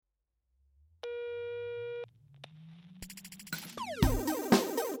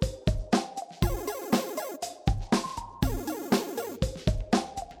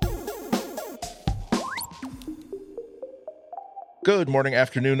Good morning,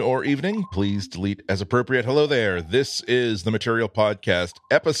 afternoon, or evening. Please delete as appropriate. Hello there. This is the Material Podcast,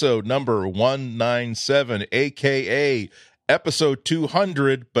 episode number 197, a.k.a. episode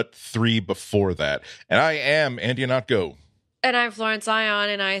 200, but 3 before that. And I am Andy Anatgo. And I'm Florence Ion,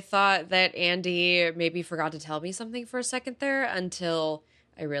 and I thought that Andy maybe forgot to tell me something for a second there until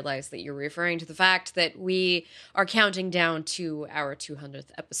I realized that you're referring to the fact that we are counting down to our 200th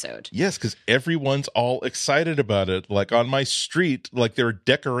episode. Yes, because everyone's all excited about it. Like on my street, like there are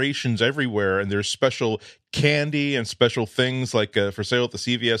decorations everywhere, and there's special candy and special things like for sale at the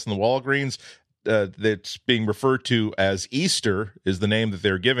CVS and the Walgreens. That's being referred to as Easter is the name that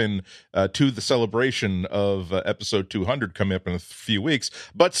they're given to the celebration of episode 200 coming up in a few weeks.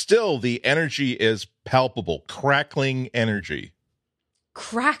 But still, the energy is palpable, crackling energy.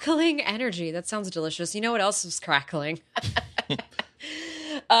 Crackling energy. That sounds delicious. You know what else is crackling?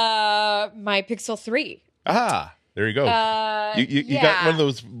 My Pixel 3. Ah, there you go. You got one of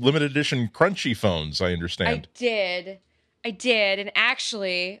those limited edition crunchy phones, I understand. I did. And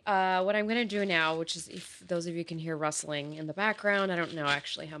actually, what I'm going to do now, which is if those of you can hear rustling in the background, I don't know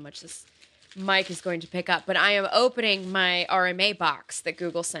actually how much this mic is going to pick up, but I am opening my RMA box that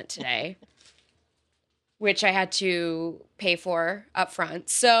Google sent today, which I had to pay for up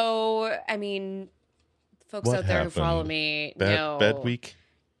front. So, I mean, folks What out there happened? who follow me know. Bad week?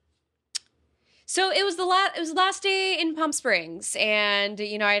 So it was the last day in Palm Springs, and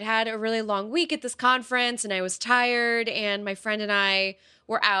I'd had a really long week at this conference, and I was tired, and my friend and I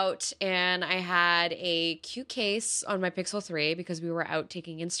were out, and I had a cute case on my Pixel 3 because we were out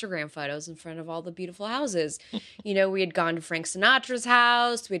taking Instagram photos in front of all the beautiful houses. We had gone to Frank Sinatra's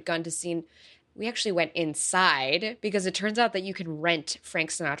house, we actually went inside because it turns out that you can rent Frank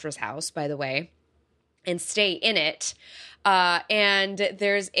Sinatra's house, by the way, and stay in it. And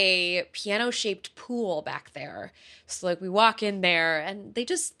there's a piano-shaped pool back there. So we walk in there and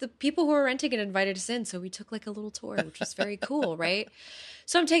the people who were renting it invited us in. So we took a little tour, which was very cool, right?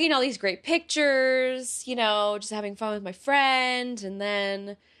 So I'm taking all these great pictures, just having fun with my friend. And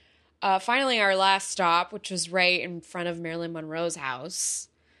then finally our last stop, which was right in front of Marilyn Monroe's house.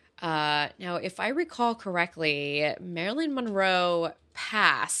 Now, if I recall correctly, Marilyn Monroe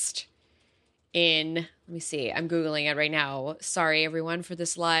passed in, let me see, I'm Googling it right now. Sorry, everyone, for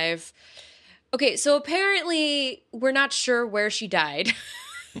this live. Okay, so apparently we're not sure where she died.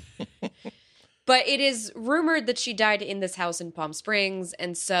 But it is rumored that she died in this house in Palm Springs.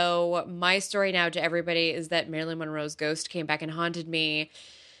 And so my story now to everybody is that Marilyn Monroe's ghost came back and haunted me.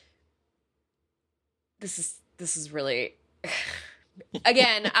 This is really...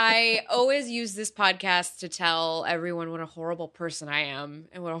 Again, I always use this podcast to tell everyone what a horrible person I am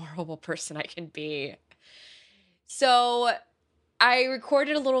and what a horrible person I can be. So I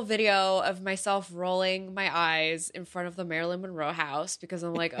recorded a little video of myself rolling my eyes in front of the Marilyn Monroe house because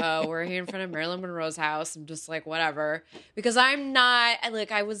I'm like, oh, we're here in front of Marilyn Monroe's house. I'm just like, whatever. Because I'm not,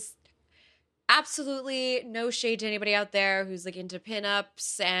 I was absolutely no shade to anybody out there who's into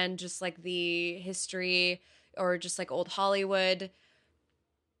pinups and just the history or just old Hollywood.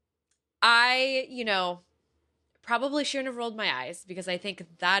 I, probably shouldn't have rolled my eyes because I think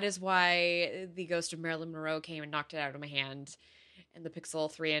that is why the ghost of Marilyn Monroe came and knocked it out of my hand and the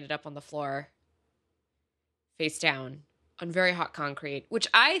Pixel 3 ended up on the floor face down on very hot concrete, which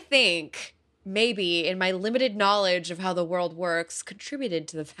I think maybe in my limited knowledge of how the world works contributed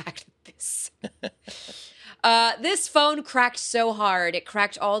to the fact that this phone cracked so hard. It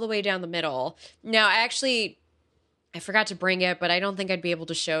cracked all the way down the middle. Now, I forgot to bring it, but I don't think I'd be able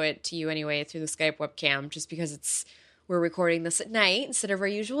to show it to you anyway through the Skype webcam just because we're recording this at night instead of our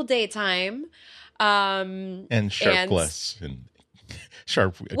usual daytime. And sharp glass and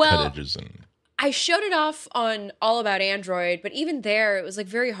sharp cut edges. And I showed it off on All About Android, but even there it was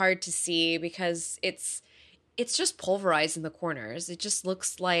very hard to see because it's just pulverized in the corners. It just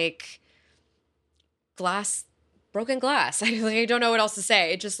looks like broken glass. I don't know what else to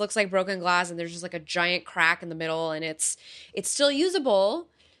say. It just looks like broken glass and there's just a giant crack in the middle and it's still usable,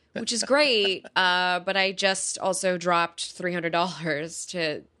 which is great. But I just also dropped $300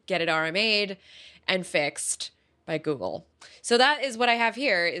 to get it RMA'd and fixed by Google. So that is what I have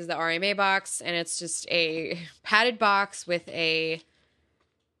here is the RMA box, and it's just a padded box with a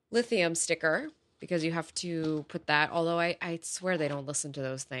lithium sticker because you have to put that, although I swear they don't listen to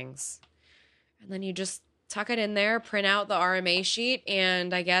those things. And then you just tuck it in there, print out the RMA sheet,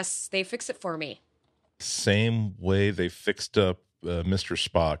 and I guess they fix it for me. Same way they fixed up Mr.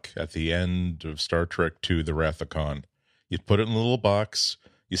 Spock at the end of Star Trek II, The Wrath of Khan. You put it in a little box,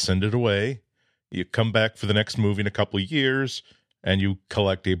 you send it away, you come back for the next movie in a couple of years, and you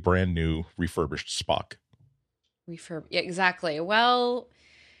collect a brand new refurbished Spock. Refurb. Yeah, exactly. Well,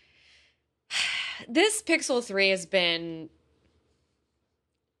 this Pixel 3 has been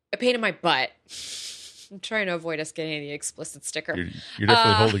a pain in my butt. I'm trying to avoid us getting the explicit sticker. You're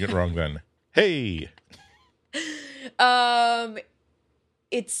definitely holding it wrong then. Hey.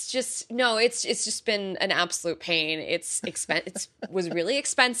 It's just no, it's just been an absolute pain. It was really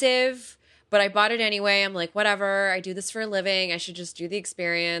expensive, but I bought it anyway. I'm like, whatever. I do this for a living. I should just do the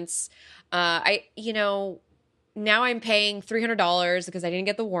experience. Now I'm paying $300 because I didn't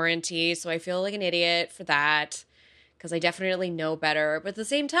get the warranty, so I feel like an idiot for that because I definitely know better. But at the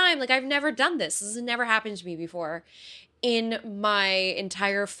same time, like I've never done this. This has never happened to me before in my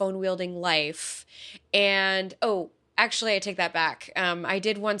entire phone wielding life. And actually, I take that back. I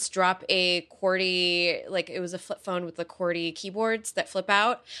did once drop a QWERTY, like it was a flip phone with the QWERTY keyboards that flip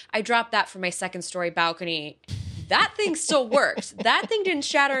out. I dropped that from my second story balcony. That thing still worked. That thing didn't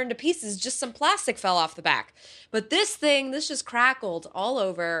shatter into pieces, just some plastic fell off the back. But this just crackled all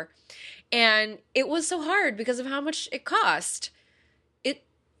over. And it was so hard because of how much it cost.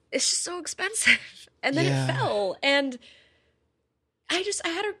 It's just so expensive. And then it fell. And I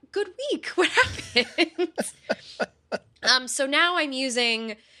had a good week. What happened? So now I'm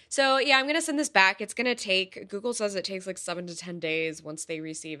using, I'm going to send this back. It's going to take, Google says it takes like 7 to 10 days once they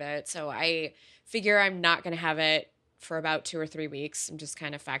receive it. So I figure I'm not going to have it for about 2 or 3 weeks. I'm just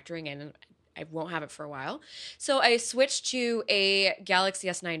kind of factoring in. I won't have it for a while. So I switched to a Galaxy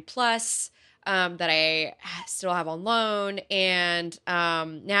S9 Plus that I still have on loan. And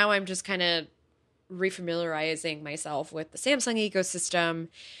now I'm just kind of refamiliarizing myself with the Samsung ecosystem.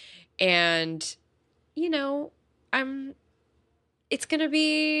 And, it's gonna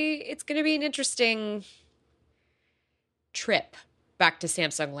be an interesting trip back to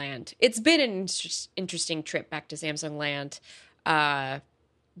Samsung Land. It's been an interesting trip back to Samsung Land,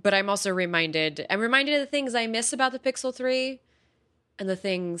 but I'm also reminded of the things I miss about the Pixel 3 and the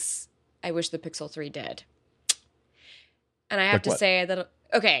things I wish the Pixel 3 did. And I have to say that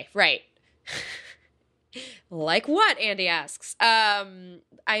okay, right. Like what? Andy asks.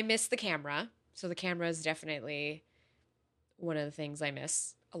 I miss the camera. So the camera is definitely one of the things I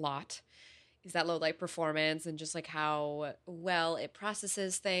miss a lot, is that low light performance and just like how well it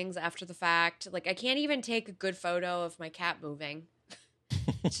processes things after the fact. Like I can't even take a good photo of my cat moving.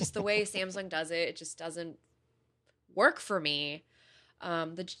 It's just the way Samsung does it. It just doesn't work for me.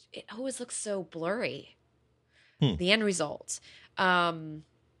 It always looks so blurry. The end result.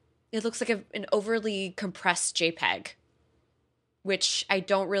 It looks like an overly compressed JPEG, which I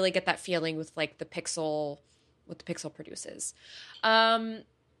don't really get that feeling with like what the Pixel produces. I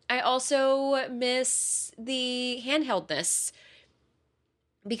also miss the handheldness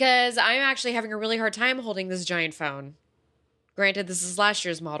because I'm actually having a really hard time holding this giant phone. Granted, this is last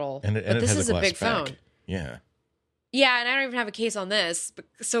year's model, but this is a big phone. Yeah. Yeah, and I don't even have a case on this,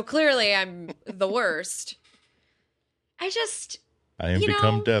 so clearly I'm the worst. I am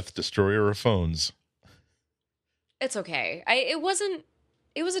become death, destroyer of phones. It's okay. It was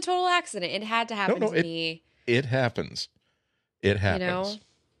a total accident. It had to happen to me. It happens. It happens.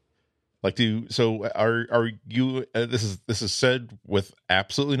 Like, are you? This is said with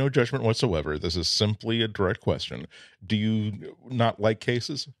absolutely no judgment whatsoever. This is simply a direct question. Do you not like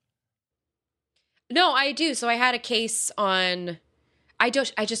cases? No, I do. So I had a case on. I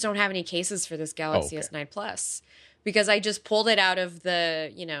just don't have any cases for this Galaxy S9 Plus because I just pulled it out of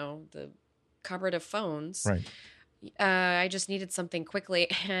the the cupboard of phones. Right. I just needed something quickly,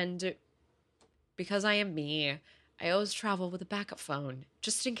 and because I am me, I always travel with a backup phone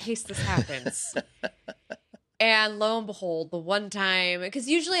just in case this happens. And lo and behold, the one time, because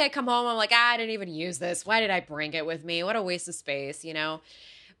usually I come home, I'm like, I didn't even use this. Why did I bring it with me? What a waste of space,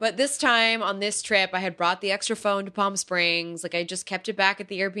 But this time on this trip, I had brought the extra phone to Palm Springs. Like I just kept it back at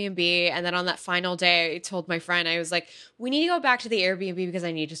the Airbnb. And then on that final day, I told my friend, I was like, we need to go back to the Airbnb because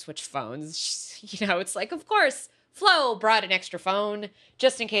I need to switch phones. It's like, of course, Flo brought an extra phone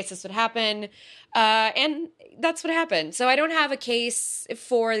just in case this would happen. And that's what happened. So I don't have a case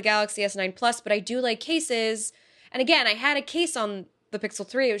for the Galaxy S9 Plus, but I do like cases. And again, I had a case on the Pixel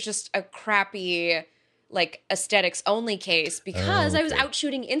 3. It was just a crappy, like, aesthetics only case because I was out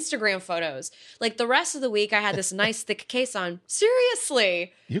shooting Instagram photos. Like the rest of the week, I had this nice thick case on.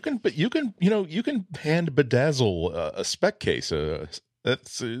 Seriously. You can hand bedazzle a spec case.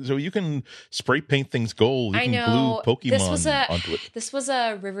 So you can spray paint things gold. You can glue Pokemon onto it. This was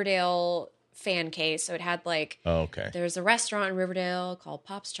a Riverdale fan case, so it had like there's a restaurant in Riverdale called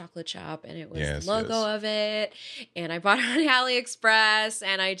Pop's Chocolate Shop, and it was the logo of it. And I bought it on AliExpress,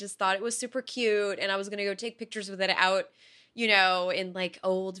 and I just thought it was super cute, and I was gonna go take pictures with it out, in like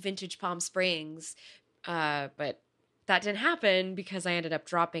old vintage Palm Springs. But that didn't happen because I ended up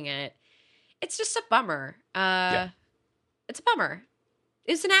dropping it. It's just a bummer. Yeah. It's a bummer.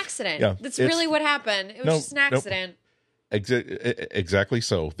 It's an accident. Yeah, That's really what happened. It was just an accident. Exactly.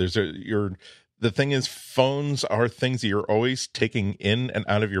 So the thing is, phones are things that you're always taking in and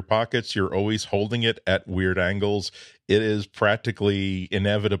out of your pockets. You're always holding it at weird angles. It is practically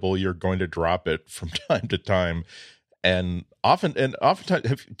inevitable you're going to drop it from time to time. And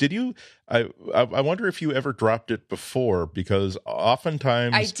oftentimes, did you? I wonder if you ever dropped it before, because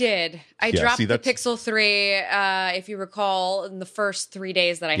oftentimes I did. I dropped the Pixel 3. If you recall, in the first 3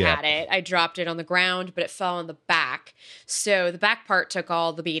 days that I had it, I dropped it on the ground, but it fell on the back. So the back part took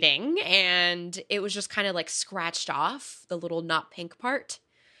all the beating, and it was just kind of like scratched off, the little not pink part,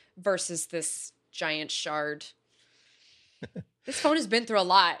 versus this giant shard. This phone has been through a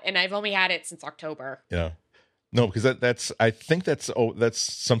lot, and I've only had it since October. Yeah. No, because I think that's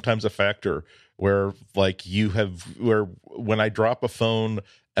sometimes a factor where, like, when I drop a phone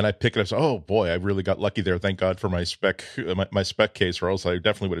and I pick it up, so, oh boy, I really got lucky there. Thank God for my spec case, or else I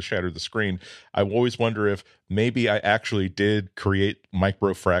definitely would have shattered the screen. I always wonder if maybe I actually did create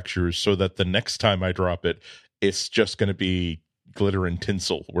micro fractures so that the next time I drop it, it's just going to be glitter and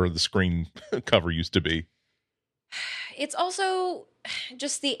tinsel where the screen cover used to be. It's also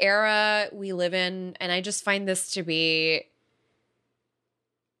just the era we live in, and I just find this to be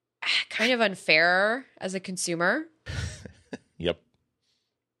kind of unfair as a consumer. Yep.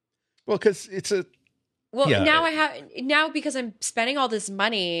 Well, because now because I'm spending all this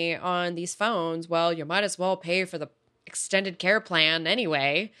money on these phones, well, you might as well pay for the extended care plan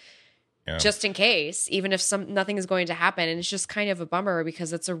anyway, just in case, even if nothing is going to happen. And it's just kind of a bummer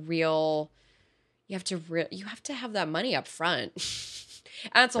because it's a real. You have to have that money up front.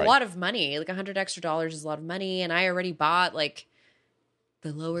 And it's a lot of money. Like $100 extra is a lot of money. And I already bought like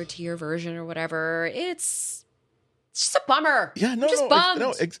the lower tier version or whatever. It's just a bummer. Yeah,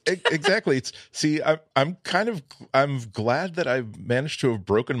 exactly. I'm glad that I've managed to have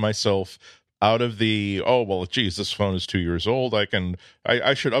broken myself out of the, oh, well, geez, this phone is 2 years old.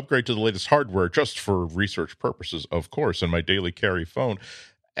 I should upgrade to the latest hardware just for research purposes, of course, in my daily carry phone.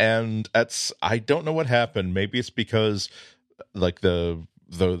 And I don't know what happened. Maybe it's because like the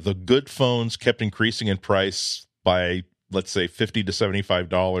good phones kept increasing in price by, let's say, $50 to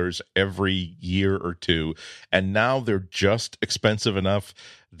 $75 every year or two, and now they're just expensive enough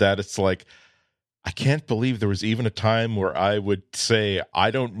that it's like, I can't believe there was even a time where I would say I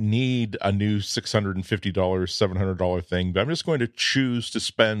don't need a new $650, $700 thing, but I'm just going to choose to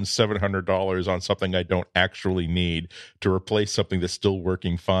spend $700 on something I don't actually need to replace something that's still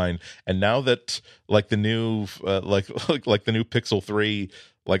working fine. And now that like the new like the new Pixel 3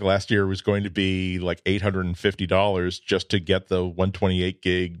 like last year was going to be like $850 just to get the 128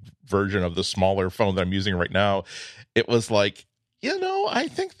 gig version of the smaller phone that I'm using right now, it was like, I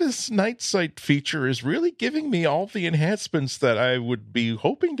think this night sight feature is really giving me all the enhancements that I would be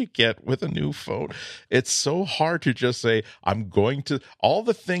hoping to get with a new phone. It's so hard to just say, I'm going to, all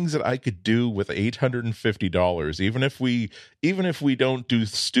the things that I could do with $850, even if we don't do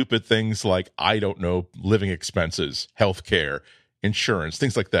stupid things like, I don't know, living expenses, healthcare, insurance,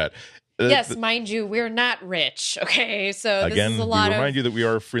 things like that. Yes, mind you, we're not rich. Okay, so this again, is a lot we remind you that we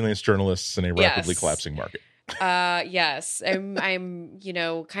are freelance journalists in a rapidly collapsing market. Yes, I'm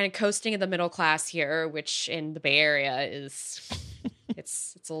kind of coasting in the middle class here, which in the Bay Area is,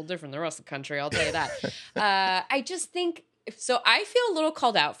 it's a little different than the rest of the country. I'll tell you that. I just think so. I feel a little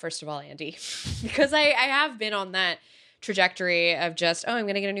called out, first of all, Andy, because I have been on that trajectory of just, I'm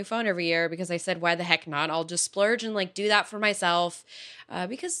going to get a new phone every year because I said, why the heck not? I'll just splurge and like do that for myself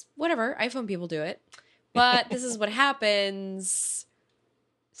because whatever, iPhone people do it. But this is what happens.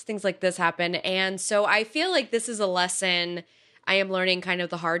 Things like this happen. And so I feel like this is a lesson I am learning kind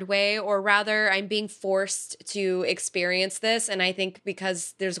of the hard way, or rather I'm being forced to experience this. And I think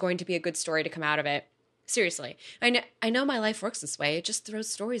because there's going to be a good story to come out of it. Seriously. I know my life works this way. It just throws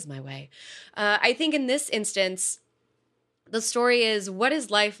stories my way. I think in this instance, the story is, what is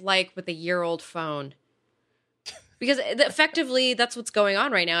life like with a year-old phone? Because effectively that's what's going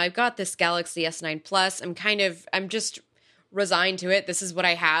on right now. I've got this Galaxy S9 Plus. I'm just resigned to it. This is what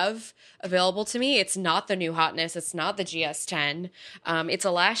I have available to me. It's not the new hotness. It's not the GS10. It's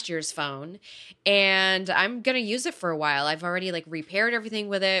a last year's phone, and I'm gonna use it for a while. I've already like repaired everything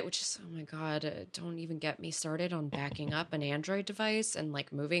with it, which is, oh my god, don't even get me started on backing up an Android device and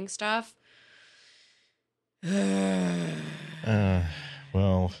like moving stuff.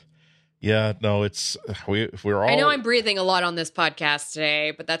 Well, Yeah, no, we're I know all I'm breathing a lot on this podcast today,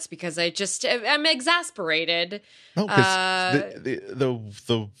 but that's because I'm exasperated. no, because Uh,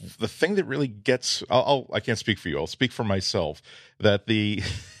 the thing that really gets I can't speak for you. I'll speak for myself. That the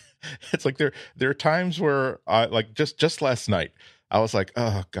it's like there are times where I like just last night I was like,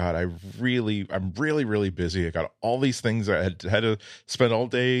 oh God, I'm really busy. I got all these things I had to spend all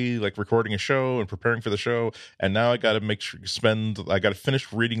day like recording a show and preparing for the show, and now I got to I got to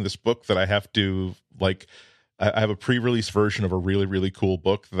finish reading this book that I have to like. I have a pre-release version of a really cool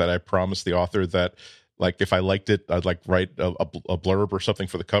book that I promised the author that like if I liked it, I'd like write a blurb or something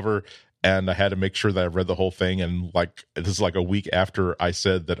for the cover. And I had to make sure that I read the whole thing. And like this is like a week after I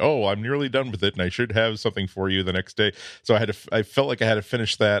said that, oh, I'm nearly done with it, and I should have something for you the next day. So I felt like I had to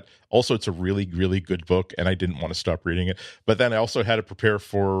finish that. Also, it's a really good book, and I didn't want to stop reading it. But then I also had to prepare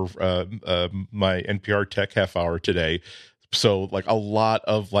for my NPR Tech half hour today. So like a lot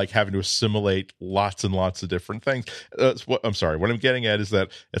of like having to assimilate lots and lots of different things. I'm sorry. What I'm getting at is that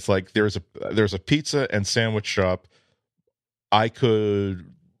it's like there's a pizza and sandwich shop. I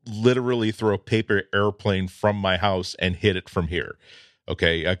could literally throw a paper airplane from my house and hit it from here.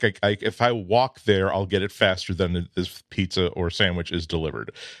 Okay, if I walk there, I'll get it faster than this pizza or sandwich is delivered.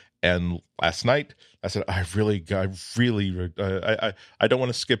 And last night, I said, I don't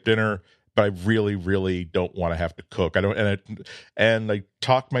want to skip dinner, but I really don't want to have to cook. I don't, and I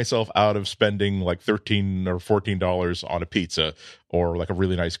talked myself out of spending like $13 or $14 on a pizza or like a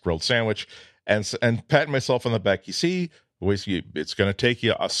really nice grilled sandwich, and patting myself on the back. You see, it's going to take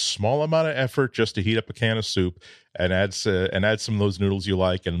you a small amount of effort just to heat up a can of soup and add some of those noodles you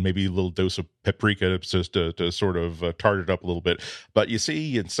like, and maybe a little dose of paprika just to sort of tart it up a little bit. But you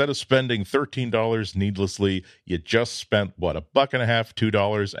see, instead of spending $13 needlessly, you just spent what, $1.50,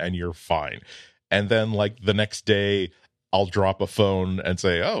 $2, and you're fine. And then like the next day, I'll drop a phone and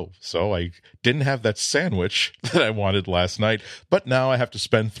say, oh, so I didn't have that sandwich that I wanted last night, but now I have to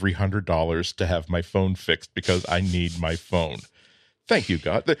spend $300 to have my phone fixed because I need my phone. Thank you,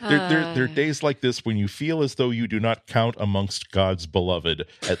 God. There are days like this when you feel as though you do not count amongst God's beloved,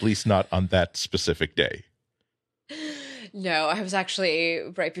 at least not on that specific day. No, I was actually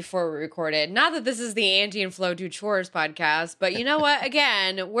right before we recorded. Not that this is the Andy and Flo Do Chores podcast, but you know what?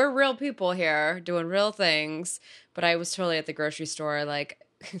 Again, we're real people here doing real things. But I was totally at the grocery store. Like,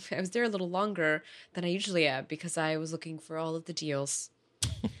 I was there a little longer than I usually am because I was looking for all of the deals.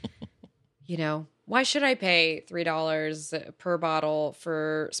 You know, why should I pay $3 per bottle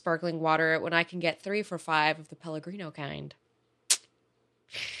for sparkling water when I can get 3 for $5 of the Pellegrino kind?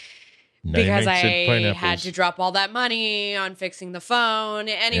 Because I had to drop all that money on fixing the phone.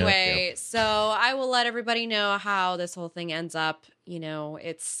 Anyway, Yep. So I will let everybody know how this whole thing ends up. You know,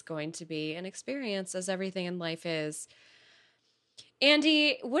 it's going to be an experience, as everything in life is.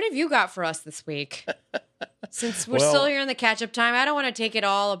 Andy, what have you got for us this week? Since we're still here in the catch-up time, I don't want to take it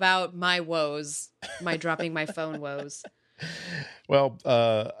all about my woes, my dropping my phone woes. Well,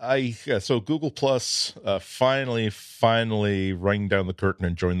 so Google Plus finally rang down the curtain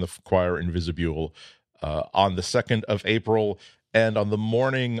and joined the choir in Visibule on the 2nd of April. And on the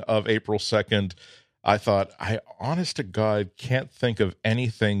morning of April 2nd, I thought, I honest to God can't think of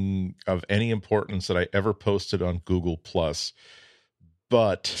anything of any importance that I ever posted on Google Plus.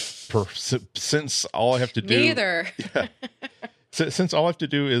 But since all I have to do... Me either. Yeah, since all I have to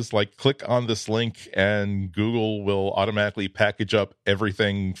do is like click on this link and Google will automatically package up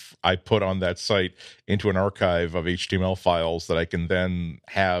everything I put on that site into an archive of HTML files that I can then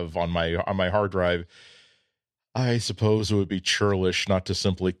have on my hard drive, I suppose it would be churlish not to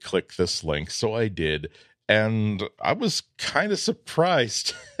simply click this link. So I did. And I was kind of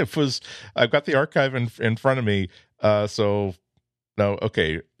surprised. I've got the archive in front of me. So no,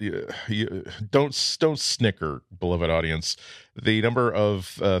 okay. You don't snicker, beloved audience. The number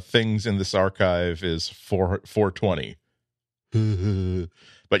of things in this archive is 420.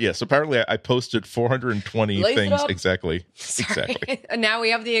 But yes, apparently I posted 420 things exactly. Sorry. Exactly. And now we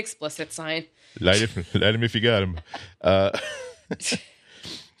have the explicit sign. Light him if you got him.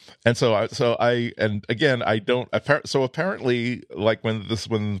 And so apparently, like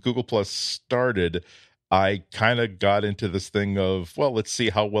when Google Plus started, I kind of got into this thing of, well, let's see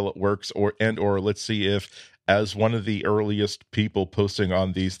how well it works, or let's see if, as one of the earliest people posting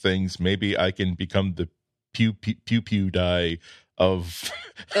on these things, maybe I can become the pew die of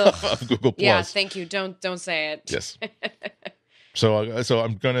of Google Plus. Yeah, thank you. Don't say it. Yes. So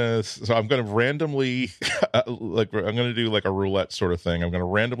I'm gonna randomly I'm gonna do like a roulette sort of thing. I'm gonna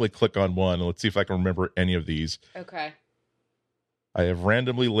randomly click on one and let's see if I can remember any of these. Okay. I have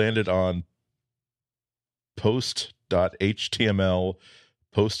randomly landed on post.html,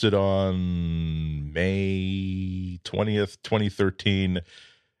 posted on May 20th, 2013,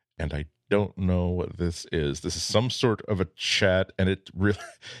 and I don't know what this is. This is some sort of a chat, and it really,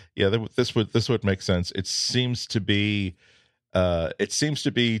 this would make sense. It seems to be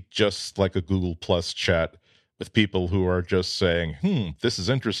just like a Google Plus chat with people who are just saying, this is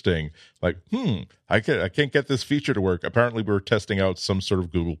interesting. Like, I can't get this feature to work. Apparently, we're testing out some sort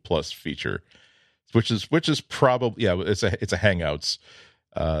of Google Plus feature, which is probably, it's a Hangouts.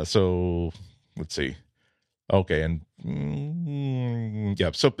 So let's see. Okay, and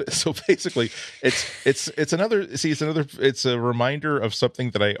so basically, it's a reminder of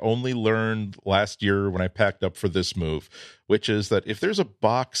something that I only learned last year when I packed up for this move, which is that if there's a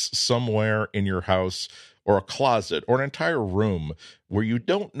box somewhere in your house or a closet or an entire room where you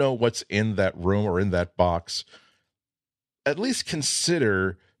don't know what's in that room or in that box, at least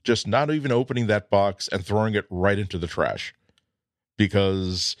consider just not even opening that box and throwing it right into the trash.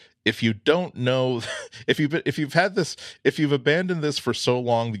 Because if you don't know, if you've abandoned this for so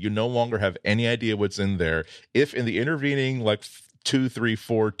long that you no longer have any idea what's in there, if in the intervening like 2, 3,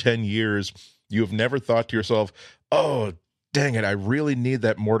 4, 10 years, you have never thought to yourself, oh, dang it, I really need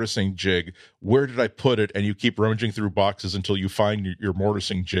that mortising jig. Where did I put it? And you keep rummaging through boxes until you find your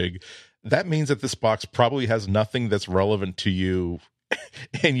mortising jig. That means that this box probably has nothing that's relevant to you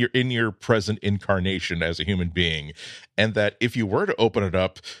in your present incarnation as a human being, and that if you were to open it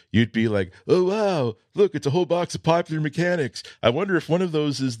up, you'd be like, oh wow, look, it's a whole box of Popular Mechanics. I wonder if one of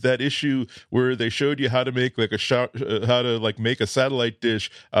those is that issue where they showed you how to make like make a satellite dish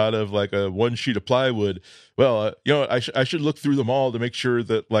out of like a one sheet of plywood. Well, I should look through them all to make sure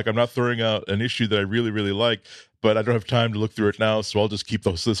that like I'm not throwing out an issue that I really really like, but I don't have time to look through it now, so I'll just keep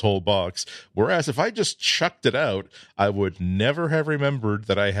this whole box. Whereas if I just chucked it out, I would never have remembered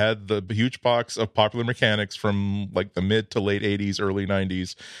that I had the huge box of Popular Mechanics from like the mid to late 80s, early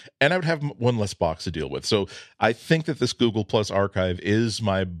 90s, and I would have one less box to deal with. So I think that this Google Plus archive is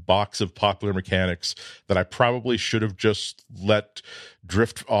my box of Popular Mechanics that I probably should have just let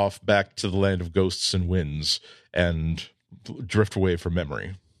drift off back to the land of ghosts and winds and drift away from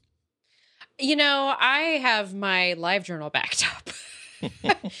memory. I have my live journal backed up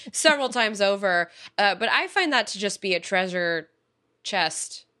several times over, but I find that to just be a treasure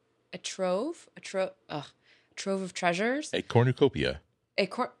chest, a trove of treasures, a cornucopia,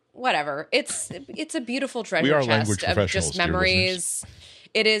 whatever. It's a beautiful treasure we are chest language of just memories.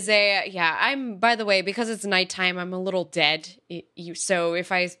 It is I'm, by the way, because it's nighttime, I'm a little dead. So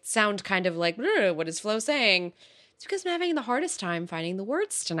if I sound kind of like, what is Flo saying? It's because I'm having the hardest time finding the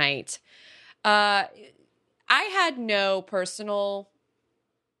words tonight. I had no personal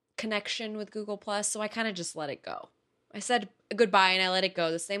connection with Google Plus, so I kind of just let it go. I said goodbye and I let it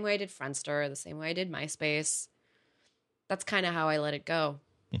go the same way I did Friendster, the same way I did MySpace. That's kind of how I let it go,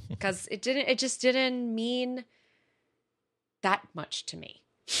 because it just didn't mean that much to me.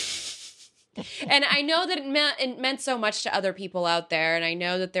 And I know that it meant so much to other people out there, and I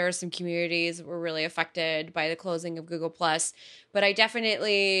know that there are some communities that were really affected by the closing of Google Plus, but I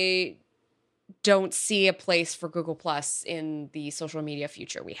definitely don't see a place for Google Plus in the social media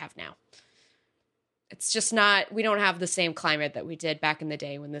future we have now. It's just not, we don't have the same climate that we did back in the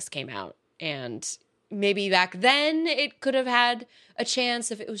day when this came out. And maybe back then it could have had a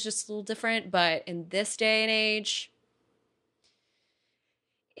chance if it was just a little different, but in this day and age,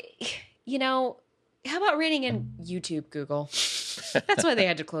 how about reading in YouTube, Google? That's why they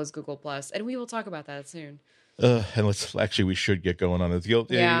had to close Google Plus, and we will talk about that soon. And we should get going on it.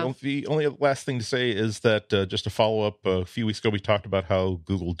 The only last thing to say is that just to follow up, a few weeks ago we talked about how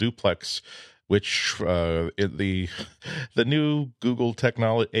Google Duplex, which the new Google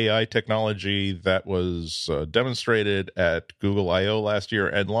AI technology that was demonstrated at Google I/O last year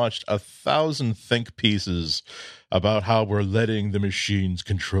and launched 1,000 think pieces about how we're letting the machines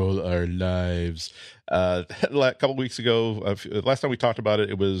control our lives. A couple weeks ago, last time we talked about it,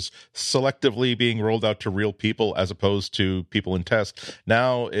 it was selectively being rolled out to real people as opposed to people in test.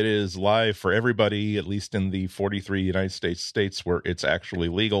 Now it is live for everybody, at least in the 43 United states where it's actually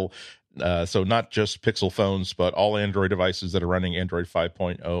legal. So not just Pixel phones, but all Android devices that are running Android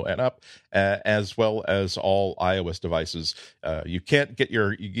 5.0 and up, as well as all iOS devices. You can't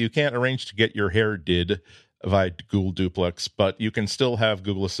arrange to get your hair did via Google Duplex, but you can still have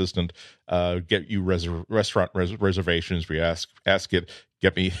Google Assistant get you restaurant reservations where you ask it,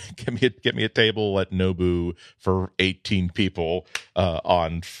 get me a table at Nobu for 18 people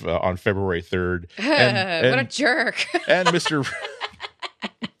on February 3rd. What a jerk! And Mr.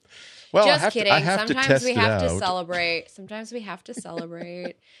 Well, Just kidding. I have to Sometimes test we it have to out. celebrate. Sometimes we have to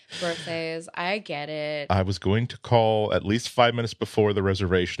celebrate birthdays. I get it. I was going to call at least 5 minutes before the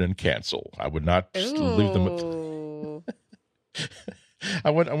reservation and cancel. I would not just leave them. Ooh.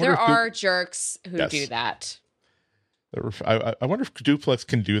 I wonder There if are jerks who Yes. do that. I wonder if Duplex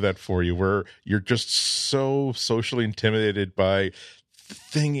can do that for you, where you're just so socially intimidated by. The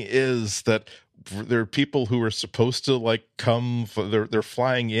thing is that there are people who are supposed to like come. They're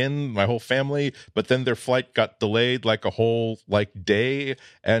flying in, my whole family, but then their flight got delayed like a whole like day,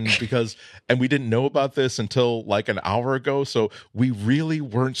 and we didn't know about this until like an hour ago. So we really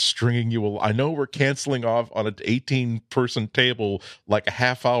weren't stringing you. I know we're canceling off on an 18-person table like a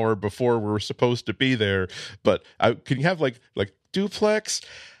half hour before we were supposed to be there, but can you have like Duplex?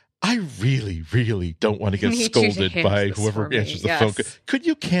 I really, really don't want to get Need you to scolded answer by this whoever for me. answers the Yes. phone. Could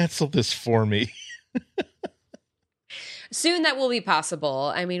you cancel this for me? Soon that will be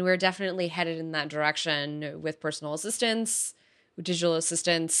possible. I mean, we're definitely headed in that direction with personal assistants, with digital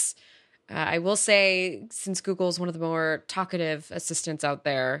assistants. I will say, since Google is one of the more talkative assistants out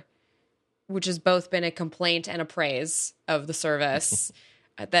there, which has both been a complaint and a praise of the service,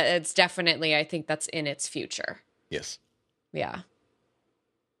 that it's definitely, I think that's in its future. Yes. Yeah.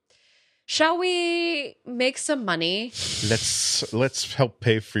 Shall we make some money? Let's help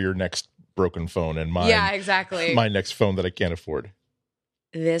pay for your next broken phone and mine. Yeah, exactly. My next phone that I can't afford.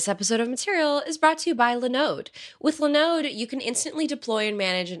 This episode of Material is brought to you by Linode. With Linode, you can instantly deploy and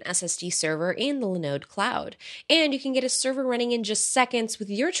manage an SSD server in the Linode cloud. And you can get a server running in just seconds with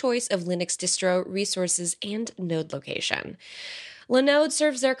your choice of Linux distro, resources, and node location. Linode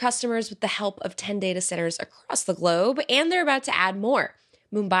serves their customers with the help of 10 data centers across the globe, and they're about to add more.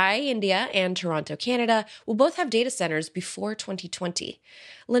 Mumbai, India, and Toronto, Canada will both have data centers before 2020.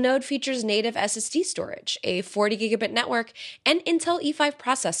 Linode features native SSD storage, a 40 gigabit network, and Intel E5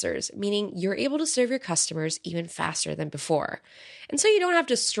 processors, meaning you're able to serve your customers even faster than before. And so you don't have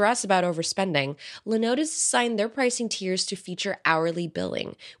to stress about overspending. Linode has designed their pricing tiers to feature hourly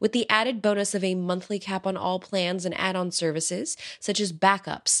billing, with the added bonus of a monthly cap on all plans and add-on services, such as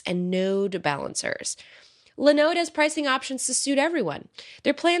backups and node balancers. Linode has pricing options to suit everyone.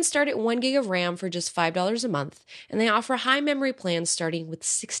 Their plans start at 1 gig of RAM for just $5 a month, and they offer high memory plans starting with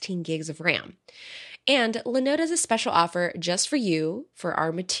 16 gigs of RAM. And Linode has a special offer just for you, for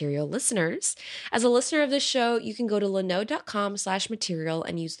our Material listeners. As a listener of this show, you can go to linode.com/material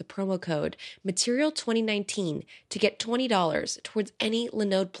and use the promo code Material2019 to get $20 towards any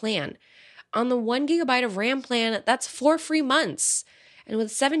Linode plan. On the 1 gigabyte of RAM plan, that's 4 free months. And with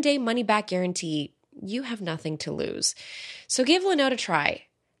a 7-day money-back guarantee, you have nothing to lose. So give Linode a try.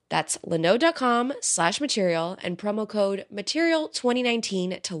 That's linode.com/material and promo code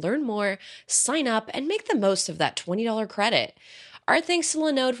Material2019 to learn more, sign up, and make the most of that $20 credit. Our thanks to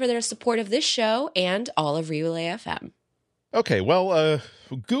Linode for their support of this show and all of Relay FM. Okay, well,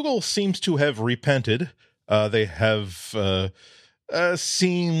 Google seems to have repented. They have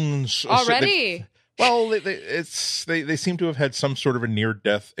seen Already? They seem to have had some sort of a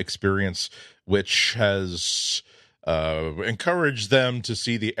near-death experience, which has encouraged them to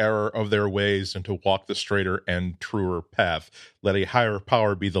see the error of their ways and to walk the straighter and truer path. Let a higher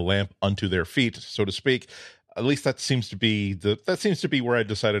power be the lamp unto their feet, so to speak. At least that seems to be where I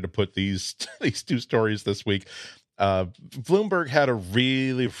decided to put these two stories this week. Bloomberg had a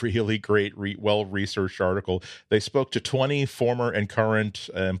really, really great, well-researched article. They spoke to 20 former and current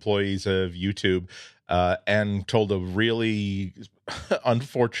employees of YouTube and told a really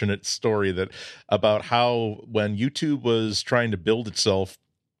unfortunate story about how when YouTube was trying to build itself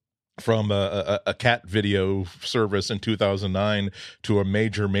from a cat video service in 2009 to a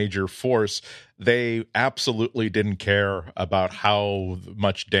major force, they absolutely didn't care about how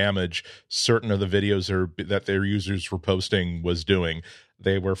much damage certain of the videos that their users were posting was doing.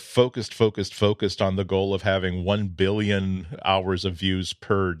 They were focused on the goal of having 1 billion hours of views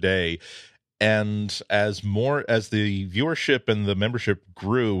per day. And as the viewership and the membership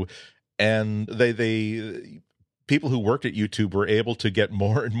grew, and they people who worked at YouTube were able to get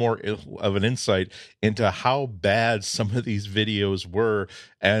more and more of an insight into how bad some of these videos were.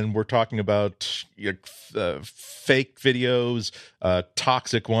 And we're talking about fake videos,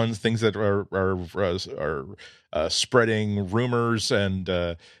 toxic ones, things that are spreading rumors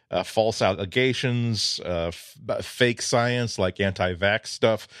and false allegations, fake science like anti-vax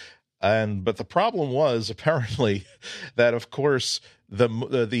stuff. But the problem was apparently that, of course,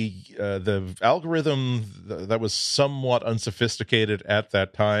 the algorithm that was somewhat unsophisticated at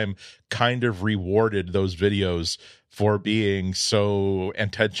that time kind of rewarded those videos for being so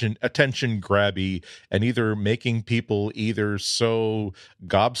attention grabby, and either making people either so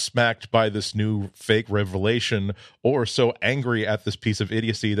gobsmacked by this new fake revelation or so angry at this piece of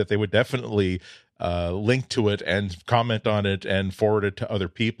idiocy that they would definitely link to it and comment on it and forward it to other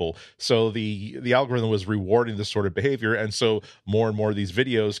people. So the algorithm was rewarding this sort of behavior, and so more and more of these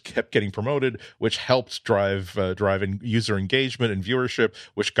videos kept getting promoted, which helped drive user engagement and viewership,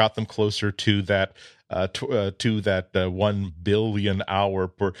 which got them closer to that 1 billion hour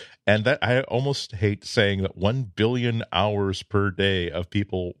per, and that I almost hate saying that 1 billion hours per day of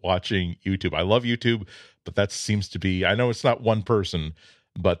people watching YouTube. I love YouTube, but that seems to be, I know it's not one person,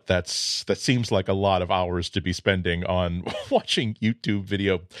 but that seems like a lot of hours to be spending on watching YouTube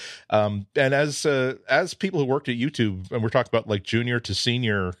video. And as people who worked at YouTube, and we're talking about like junior to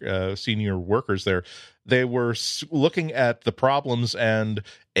senior workers there, they were looking at the problems, and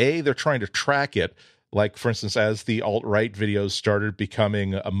they're trying to track it. Like, for instance, as the alt-right videos started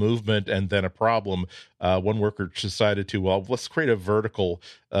becoming a movement and then a problem, one worker decided to, well, let's create a vertical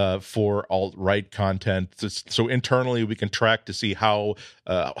for alt-right content. So internally we can track to see how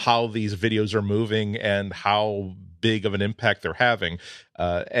these videos are moving and how big of an impact they're having.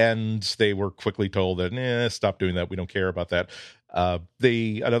 And they were quickly told that, stop doing that. We don't care about that.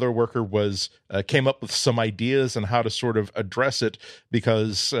 Another worker came up with some ideas on how to sort of address it,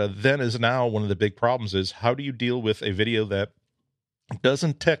 because then is now one of the big problems is, how do you deal with a video that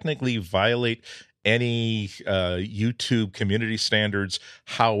doesn't technically violate any YouTube community standards,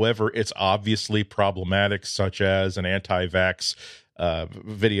 however it's obviously problematic, such as an anti-vax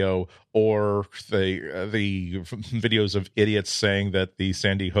video, or the videos of idiots saying that the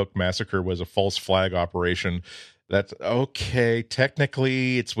Sandy Hook massacre was a false flag operation. That's okay.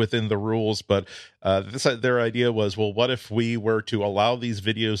 Technically, it's within the rules, but their idea was, well, what if we were to allow these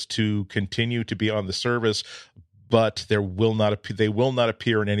videos to continue to be on the service, but they will not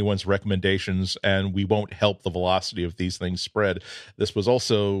appear in anyone's recommendations, and we won't help the velocity of these things spread. This was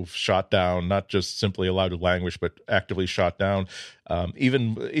also shot down, not just simply allowed to languish, but actively shot down.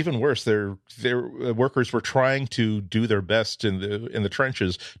 Even worse, their workers were trying to do their best in the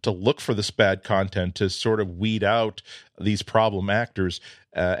trenches to look for this bad content, to sort of weed out these problem actors,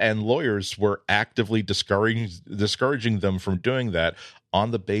 and lawyers were actively discouraging them from doing that,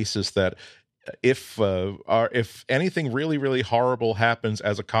 on the basis that if anything really, really horrible happens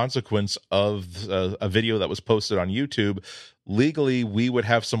as a consequence of a video that was posted on YouTube, legally we would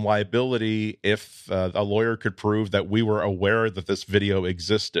have some liability if a lawyer could prove that we were aware that this video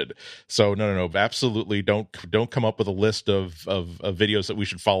existed. So no, absolutely don't come up with a list of videos that we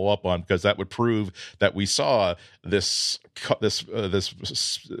should follow up on, because that would prove that we saw this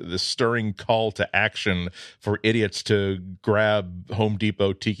stirring call to action for idiots to grab Home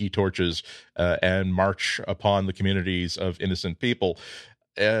Depot tiki torches and march upon the communities of innocent people.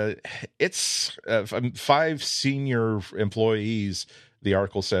 It's 5 senior employees, the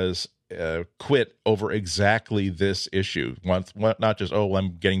article says, quit over exactly this issue. Not just,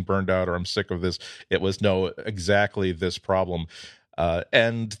 I'm getting burned out or I'm sick of this. It was, no, exactly this problem.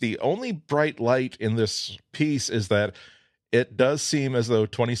 And the only bright light in this piece is that it does seem as though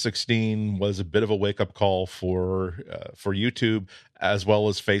 2016 was a bit of a wake-up call for YouTube, as well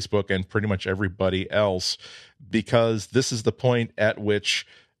as Facebook and pretty much everybody else, because this is the point at which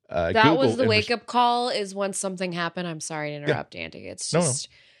that Google was the wake-up call, is when something happened. I'm sorry to interrupt, Andy. It's just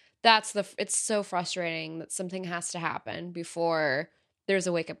it's so frustrating that something has to happen before there's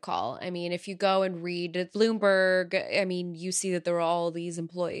a wake-up call. I mean, if you go and read Bloomberg, I mean, you see that there were all these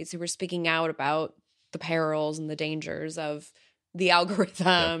employees who were speaking out about the perils and the dangers of the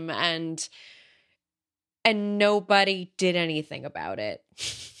algorithm, and nobody did anything about it.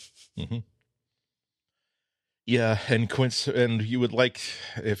 Mm-hmm. Yeah, and you would like,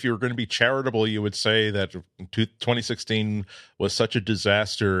 if you were going to be charitable, you would say that 2016 was such a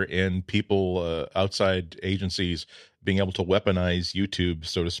disaster in people outside agencies being able to weaponize YouTube,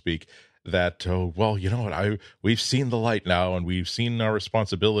 so to speak, that, well, you know what, we've seen the light now, and we've seen our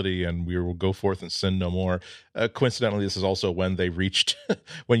responsibility, and we will go forth and sin no more. Coincidentally, this is also when they reached,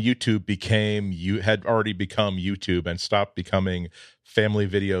 when YouTube had already become YouTube and stopped becoming family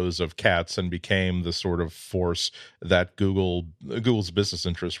videos of cats and became the sort of force that Google's business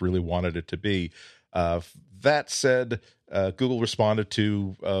interests really wanted it to be. That said, Google responded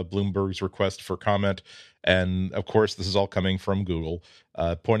to Bloomberg's request for comment, And of course, this is all coming from Google,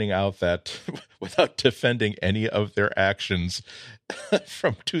 pointing out that without defending any of their actions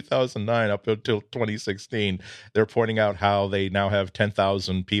from 2009 up until 2016, they're pointing out how they now have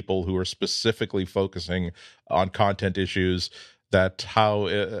 10,000 people who are specifically focusing on content issues, that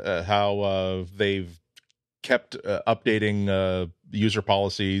how they've kept updating user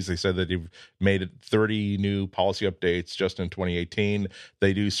policies. They said that they've made 30 new policy updates just in 2018.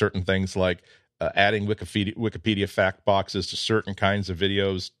 They do certain things like adding Wikipedia fact boxes to certain kinds of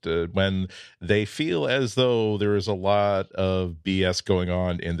videos when they feel as though there is a lot of BS going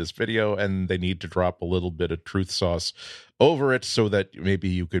on in this video, and they need to drop a little bit of truth sauce over it so that maybe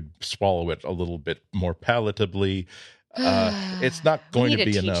you could swallow it a little bit more palatably. It's not going to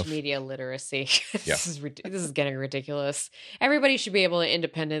be enough. Media literacy. Yeah. This is getting ridiculous. Everybody should be able to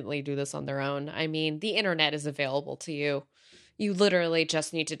independently do this on their own. I mean, the internet is available to you. You literally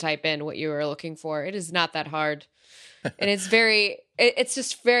just need to type in what you are looking for. It is not that hard. And it's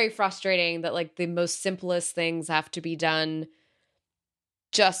just very frustrating that like the most simplest things have to be done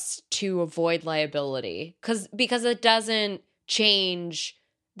just to avoid liability. Because it doesn't change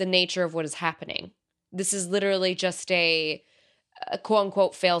the nature of what is happening. This is literally just a quote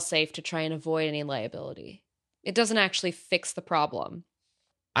unquote fail-safe to try and avoid any liability. It doesn't actually fix the problem.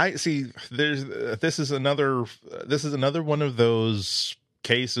 I see. This is another one of those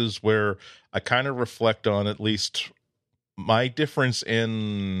cases where I kind of reflect on at least my difference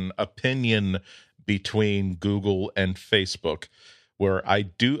in opinion between Google and Facebook, where I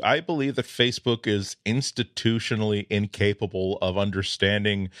believe that Facebook is institutionally incapable of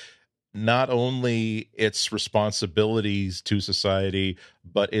understanding not only its responsibilities to society,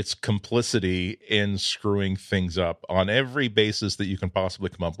 but its complicity in screwing things up on every basis that you can possibly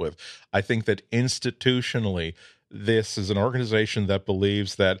come up with. I think that institutionally, this is an organization that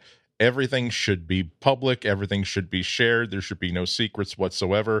believes that everything should be public, everything should be shared, there should be no secrets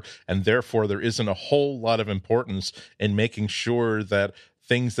whatsoever, and therefore there isn't a whole lot of importance in making sure that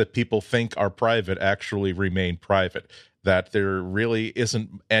things that people think are private actually remain private. That there really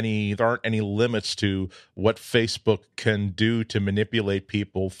there aren't any limits to what Facebook can do to manipulate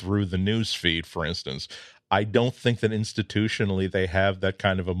people through the news feed, for instance. I don't think that institutionally they have that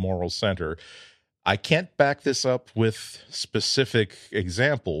kind of a moral center. I can't back this up with specific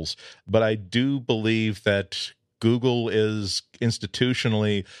examples, but I do believe that Google is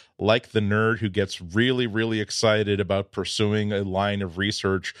institutionally like the nerd who gets really, really excited about pursuing a line of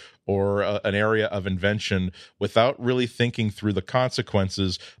research or an area of invention without really thinking through the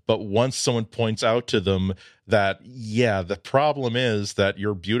consequences. But once someone points out to them that, yeah, the problem is that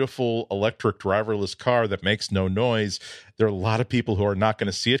your beautiful electric driverless car that makes no noise, there are a lot of people who are not going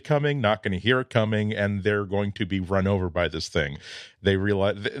to see it coming, not going to hear it coming, and they're going to be run over by this thing. They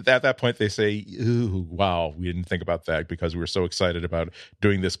realize at that point they say, ooh, wow, we didn't think about that because we were so excited about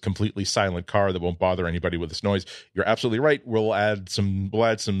doing this completely silent car that won't bother anybody with this noise. You're absolutely right. We'll add some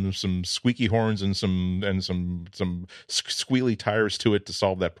squeaky horns and some squealy tires to it to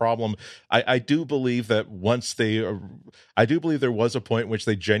solve that problem. I do believe that I do believe there was a point in which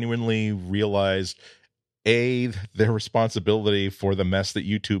they genuinely realized their responsibility for the mess that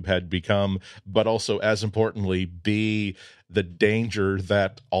YouTube had become, but also, as importantly, B, the danger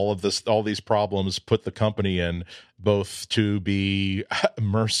that all these problems put the company in, both to be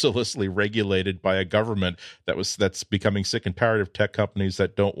mercilessly regulated by a government that's becoming sick and tired of tech companies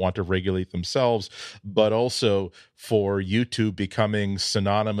that don't want to regulate themselves, but also for YouTube becoming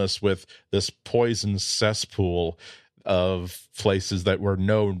synonymous with this poison cesspool of places that where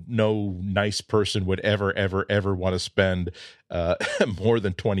no nice person would ever want to spend more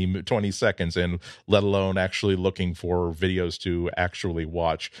than 20 seconds in, let alone actually looking for videos to actually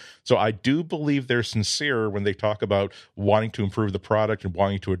watch. So I do believe they're sincere when they talk about wanting to improve the product and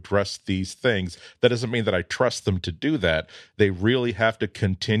wanting to address these things. That doesn't mean that I trust them to do that. They really have to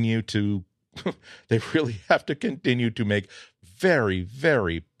continue to make very,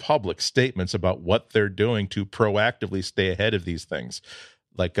 very public statements about what they're doing to proactively stay ahead of these things.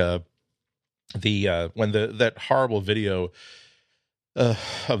 Like when that horrible video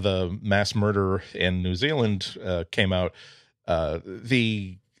of the mass murder in New Zealand came out,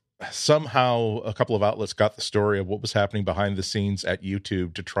 somehow a couple of outlets got the story of what was happening behind the scenes at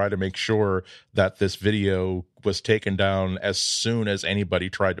YouTube to try to make sure that this video was taken down as soon as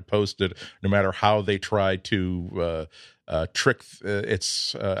anybody tried to post it, no matter how they tried to trick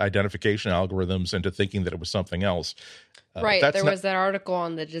its identification algorithms into thinking that it was something else. Right. There was that article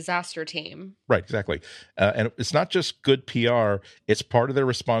on the disaster team. Right, exactly. And it's not just good PR. It's part of their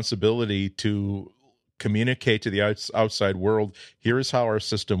responsibility to communicate to the outside world, here's how our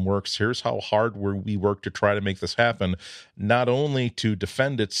system works, here's how hard we work to try to make this happen, not only to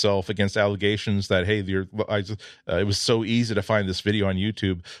defend itself against allegations that, hey, it was so easy to find this video on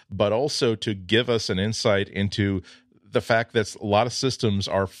YouTube, but also to give us an insight into the fact that a lot of systems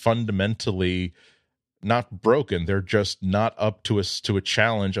are fundamentally not broken. They're just not up to a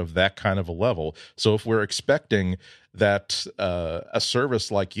challenge of that kind of a level. So if we're expecting that a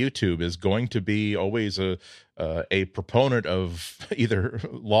service like YouTube is going to be always a proponent of either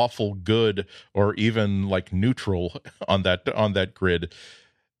lawful good or even like neutral on that grid,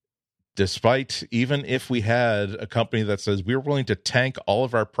 despite, even if we had a company that says we're willing to tank all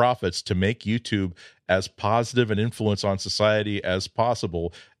of our profits to make YouTube as positive an influence on society as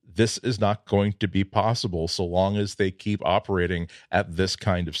possible, this is not going to be possible so long as they keep operating at this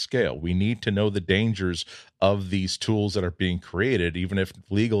kind of scale. We need to know the dangers of these tools that are being created, even if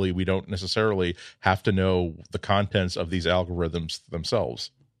legally we don't necessarily have to know the contents of these algorithms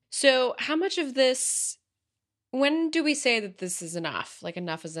themselves. So how much of this, when do we say that this is enough? Like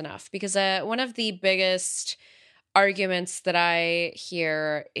enough is enough? Because one of the biggest arguments that I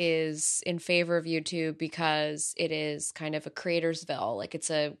hear is in favor of YouTube because it is kind of a creatorsville. Like it's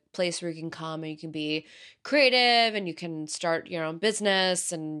a place where you can come and you can be creative and you can start your own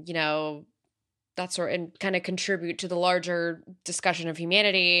business and, you know, that sort, and kind of contribute to the larger discussion of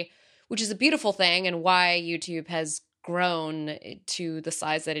humanity, which is a beautiful thing and why YouTube has grown to the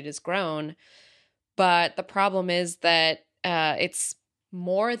size that it has grown. But the problem is that it's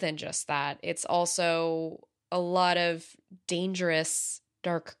more than just that. It's also a lot of dangerous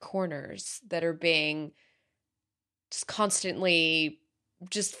dark corners that are being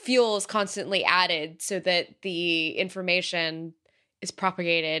fuel is constantly added so that the information is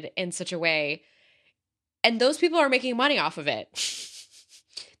propagated in such a way. And those people are making money off of it.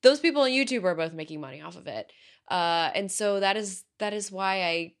 Those people on YouTube are both making money off of it. And so that is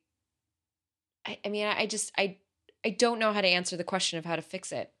why I don't know how to answer the question of how to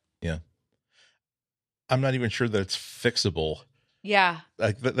fix it. Yeah. I'm not even sure that it's fixable. Yeah.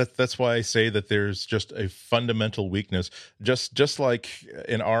 Like that's why I say that there's just a fundamental weakness. Just like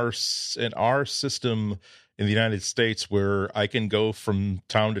in our system in the United States, where I can go from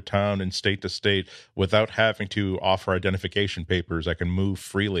town to town and state to state without having to offer identification papers, I can move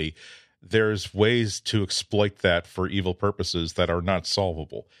freely. There's ways to exploit that for evil purposes that are not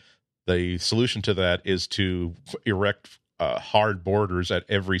solvable. The solution to that is to erect hard borders at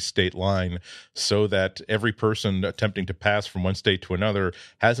every state line so that every person attempting to pass from one state to another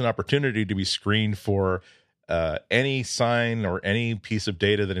has an opportunity to be screened for any sign or any piece of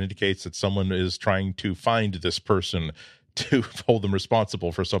data that indicates that someone is trying to find this person to hold them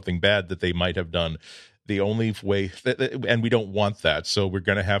responsible for something bad that they might have done. The only way, and we don't want that, so we're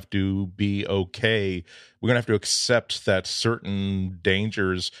going to have to be okay. We're going to have to accept that certain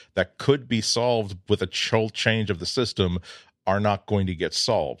dangers that could be solved with a change of the system are not going to get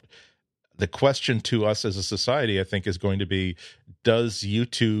solved. The question to us as a society, I think, is going to be, does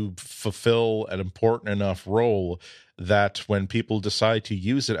YouTube fulfill an important enough role that when people decide to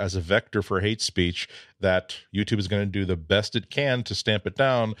use it as a vector for hate speech, that YouTube is going to do the best it can to stamp it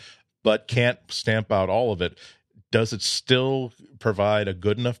down, but can't stamp out all of it? Does it still provide a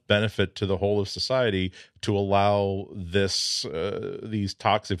good enough benefit to the whole of society to allow these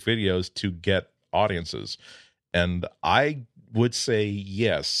toxic videos to get audiences? And I would say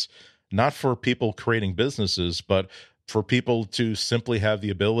yes, not for people creating businesses, but for people to simply have the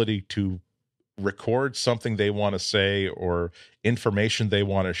ability to record something they want to say or information they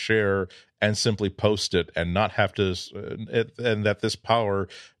want to share and simply post it, and not have to, and that this power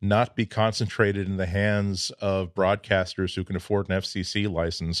not be concentrated in the hands of broadcasters who can afford an FCC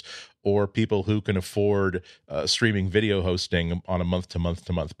license or people who can afford streaming video hosting on a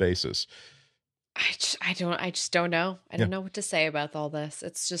month-to-month basis. I just don't know. I don't know what to say about all this.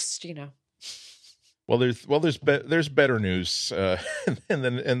 It's just, you know. Well, there's better news in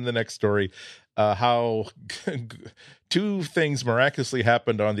the next story. How two things miraculously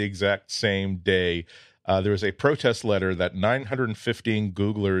happened on the exact same day. There was a protest letter that 915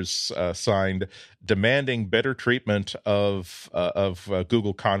 Googlers signed, demanding better treatment of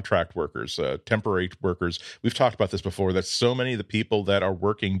Google contract workers, temporary workers. We've talked about this before, that so many of the people that are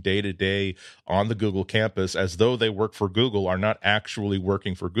working day to day on the Google campus as though they work for Google are not actually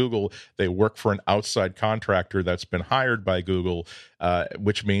working for Google. They work for an outside contractor that's been hired by Google,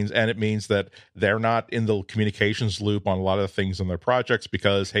 which means that they're not in the communications loop on a lot of things on their projects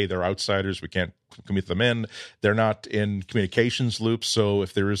because, hey, they're outsiders. We can't commit them in. They're not in communications loops. So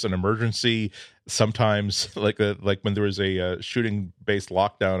if there is an emergency, sometimes like when there was a shooting based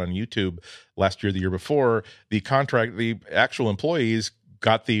lockdown on YouTube last year, the year before, the actual employees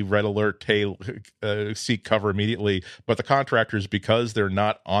got the red alert, hey, seek cover immediately, but the contractors, because they're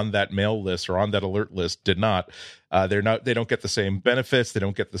not on that mail list or on that alert list, did not. They don't get the same benefits, they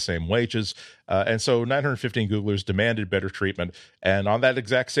don't get the same wages, and so 915 Googlers demanded better treatment. And on that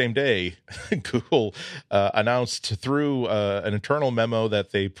exact same day, Google announced through an internal memo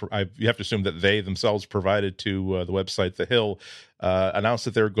that you have to assume that they themselves provided to the website The Hill, announced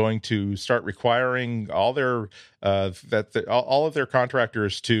that they're going to start requiring all of their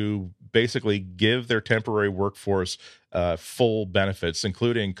contractors to basically give their temporary workforce full benefits,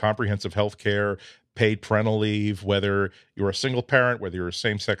 including comprehensive health care, paid parental leave, whether you're a single parent, whether you're a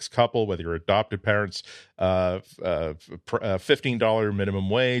same-sex couple, whether you're adopted parents, $15 minimum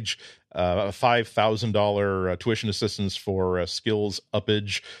wage, $5,000 tuition assistance for skills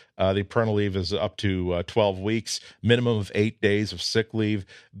uppage. The parental leave is up to 12 weeks, minimum of 8 days of sick leave,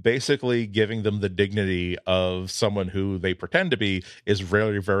 basically giving them the dignity of someone who they pretend to be is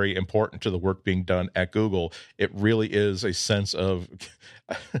very, very important to the work being done at Google. It really is a sense of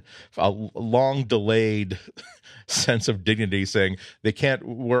a long delayed sense of dignity, saying they can't,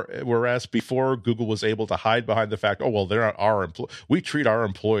 whereas before Google was able to hide behind the fact, oh, well, they're not our we treat our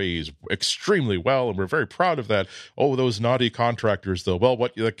employees extremely well and we're very proud of that. Oh, those naughty contractors though, well,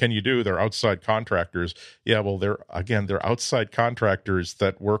 what can you do? They're outside contractors. Yeah, well, they're outside contractors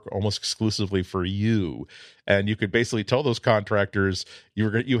that work almost exclusively for you. And you could basically tell those contractors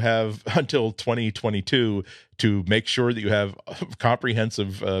you have until 2022 to make sure that you have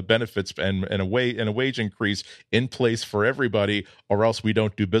comprehensive benefits and a wage increase in place for everybody, or else we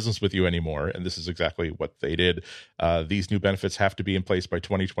don't do business with you anymore. And this is exactly what they did. These new benefits have to be in place by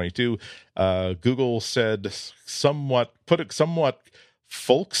 2022. Google said put it somewhat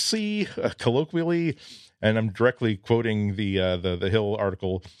folksy, colloquially, and I'm directly quoting the Hill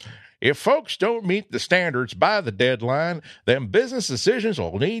article. If folks don't meet the standards by the deadline, then business decisions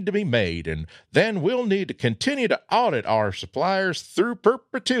will need to be made, and then we'll need to continue to audit our suppliers through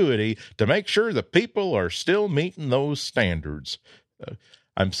perpetuity to make sure the people are still meeting those standards.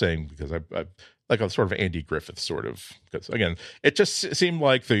 I'm saying because I like a sort of Andy Griffith sort of, because again, it just seemed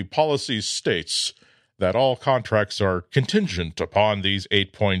like the policy states that all contracts are contingent upon these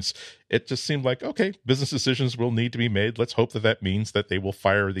 8 points. It just seemed like, okay, business decisions will need to be made. Let's hope that means that they will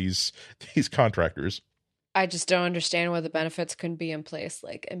fire these contractors. I just don't understand why the benefits couldn't be in place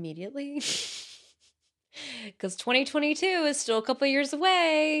like immediately. Because 2022 is still a couple years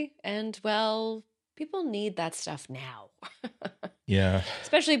away, and well, people need that stuff now. Yeah,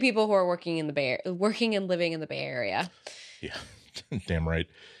 especially people who are working and living in the Bay Area. Yeah, damn right.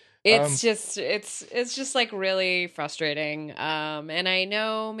 It's just like really frustrating. And I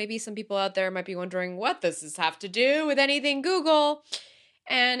know maybe some people out there might be wondering what this has have to do with anything Google.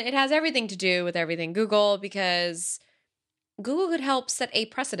 And it has everything to do with everything Google, because Google could help set a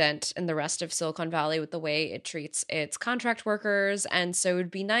precedent in the rest of Silicon Valley with the way it treats its contract workers. And so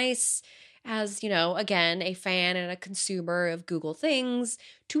it'd be nice, as, you know, again, a fan and a consumer of Google things,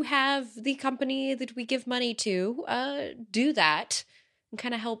 to have the company that we give money to do that and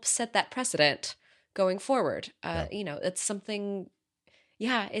kind of help set that precedent going forward. You know, it's something,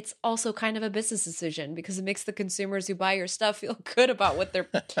 yeah, it's also kind of a business decision because it makes the consumers who buy your stuff feel good about what they're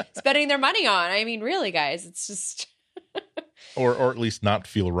spending their money on. I mean, really, guys, it's just... or at least not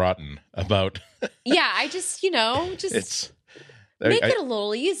feel rotten about... Yeah, I just, you know, just... Make it a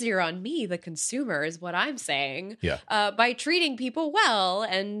little easier on me, the consumer, is what I'm saying. Yeah. By treating people well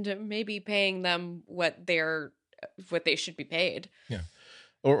and maybe paying them what they should be paid. Yeah.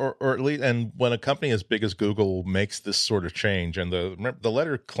 Or at least, and when a company as big as Google makes this sort of change, and the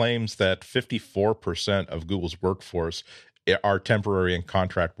letter claims that 54% of Google's workforce are temporary and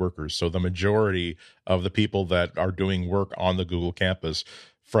contract workers. So the majority of the people that are doing work on the Google campus,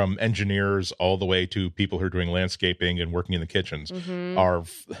 from engineers all the way to people who are doing landscaping and working in the kitchens,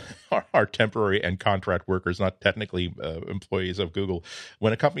 are temporary and contract workers, not technically employees of Google.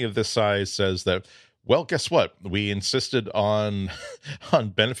 When a company of this size says that, well, guess what? We insisted on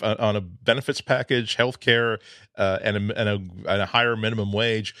a benefits package, healthcare, and a higher minimum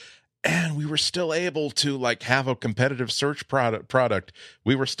wage, and we were still able to like have a competitive search product.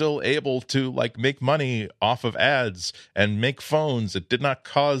 We were still able to like make money off of ads and make phones. It did not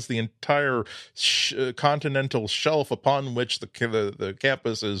cause the entire continental shelf upon which the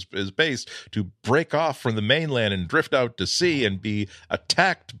campus is based to break off from the mainland and drift out to sea and be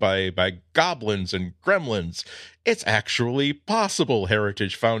attacked by goblins and gremlins. It's actually possible,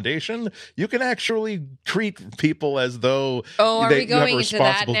 Heritage Foundation. You can actually treat people as though are we you have going a into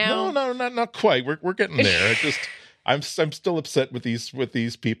that responsible. now? No, not quite. We're getting there. I'm still upset with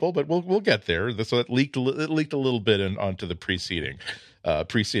these people, but we'll get there. So it leaked a little bit onto the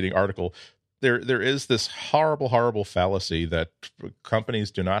preceding article. There is this horrible fallacy that companies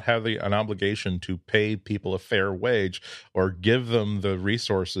do not have an obligation to pay people a fair wage or give them the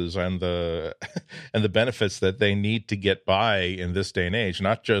resources and the and the benefits that they need to get by in this day and age.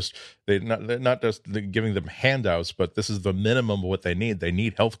 They're not just giving them handouts, but this is the minimum of what they need. They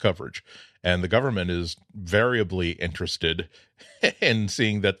need health coverage, and the government is variably interested in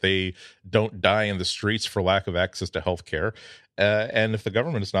seeing that they don't die in the streets for lack of access to health care. And if the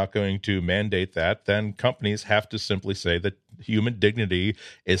government is not going to mandate that, then companies have to simply say that human dignity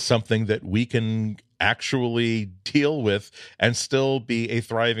is something that we can actually deal with and still be a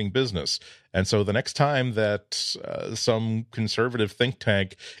thriving business. And so the next time that some conservative think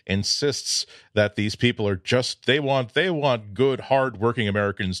tank insists that these people are they want good, hardworking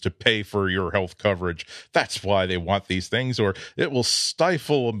Americans to pay for your health coverage, that's why they want these things, or it will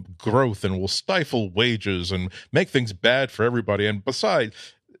stifle growth and will stifle wages and make things bad for everybody. And besides,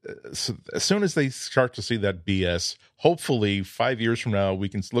 as soon as they start to see that BS, hopefully 5 years from now, we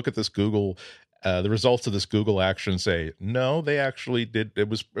can look at this the results of this Google action, say, no, they actually did. It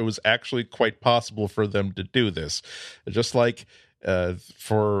was actually quite possible for them to do this. Just like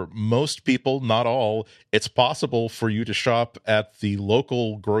for most people, not all, it's possible for you to shop at the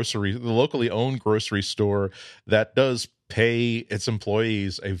locally owned grocery store that does pay its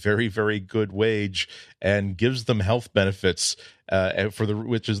employees a very, very good wage and gives them health benefits,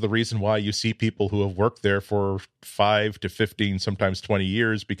 which is the reason why you see people who have worked there for 5 to 15, sometimes 20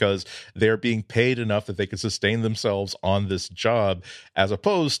 years, because they're being paid enough that they can sustain themselves on this job, as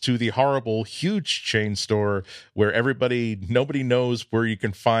opposed to the horrible, huge chain store where nobody knows where you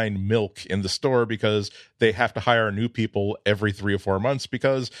can find milk in the store because they have to hire new people every 3 or 4 months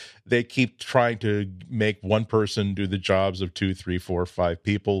because they keep trying to make one person do the jobs of 2, 3, 4, 5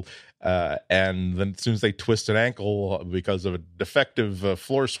 people. And then as soon as they twist an ankle because of a defective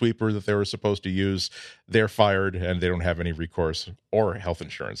floor sweeper that they were supposed to use, they're fired and they don't have any recourse or health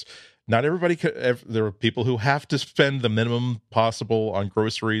insurance. Not everybody there are people who have to spend the minimum possible on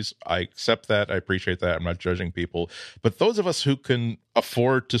groceries. I accept that. I appreciate that. I'm not judging people. But those of us who can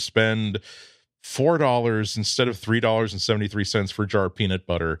afford to spend $4 instead of $3.73 for a jar of peanut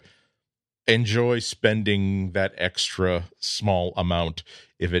butter, enjoy spending that extra small amount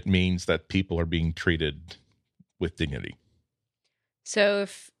if it means that people are being treated with dignity. So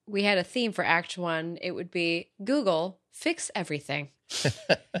if we had a theme for Act 1, it would be Google, fix everything.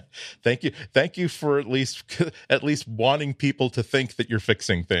 Thank you for at least wanting people to think that you're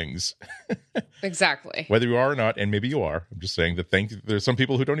fixing things. Exactly. Whether you are or not, and maybe you are. I'm just saying that there's some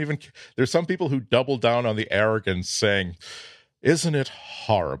people who double down on the arrogance, saying, isn't it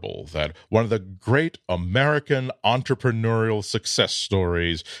horrible that one of the great American entrepreneurial success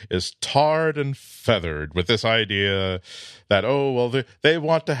stories is tarred and feathered with this idea that, they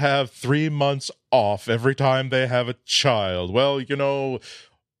want to have 3 months off every time they have a child. Well,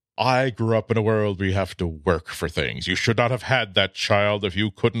 I grew up in a world where you have to work for things. You should not have had that child if you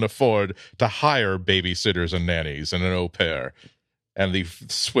couldn't afford to hire babysitters and nannies and an au pair and the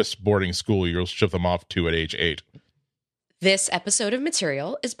Swiss boarding school you'll ship them off to at age 8. This episode of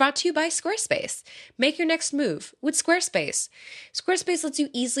Material is brought to you by Squarespace. Make your next move with Squarespace. Squarespace lets you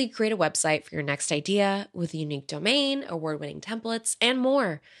easily create a website for your next idea with a unique domain, award-winning templates, and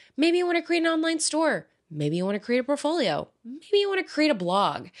more. Maybe you want to create an online store. Maybe you want to create a portfolio. Maybe you want to create a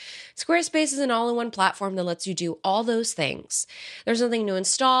blog. Squarespace is an all-in-one platform that lets you do all those things. There's nothing to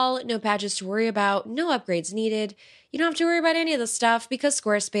install, no patches to worry about, no upgrades needed. You don't have to worry about any of this stuff because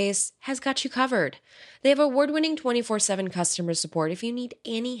Squarespace has got you covered. They have award-winning 24/7 customer support if you need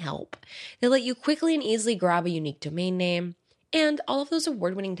any help. They let you quickly and easily grab a unique domain name. And all of those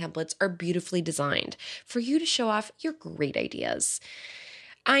award-winning templates are beautifully designed for you to show off your great ideas.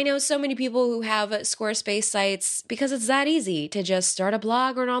 I know so many people who have Squarespace sites because it's that easy to just start a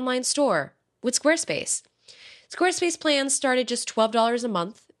blog or an online store with Squarespace. Squarespace plans start at just $12 a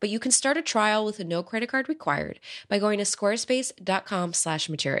month, but you can start a trial with no credit card required by going to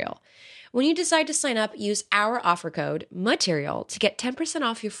squarespace.com/material. When you decide to sign up, use our offer code MATERIAL to get 10%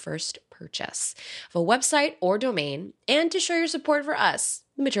 off your first purchase of a website or domain and to show your support for us,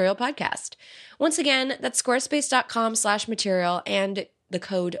 the Material Podcast. Once again, that's squarespace.com/material and the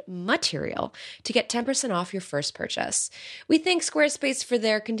code MATERIAL to get 10% off your first purchase. We thank Squarespace for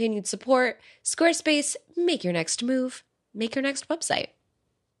their continued support. Squarespace, make your next move, make your next website.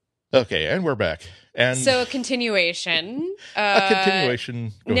 Okay, and we're back. And So a continuation. a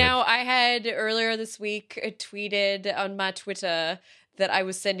continuation. Go Now, ahead. I had earlier this week tweeted on my Twitter that I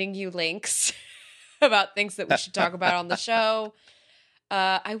was sending you links about things that we should talk about on the show.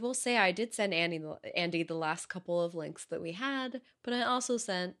 I will say I did send Andy the last couple of links that we had, but I also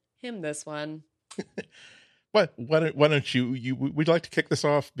sent him this one. What? Why don't you? We'd like to kick this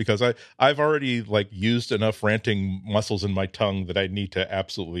off because I've already like used enough ranting muscles in my tongue that I need to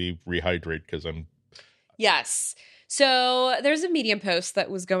absolutely rehydrate because I'm. Yes. So there's a Medium post that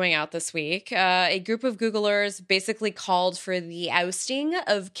was going out this week. A group of Googlers basically called for the ousting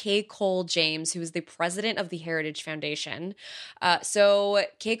of Kay Cole James, who is the president of the Heritage Foundation. So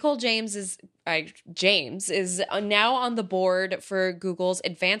Kay Cole James is now on the board for Google's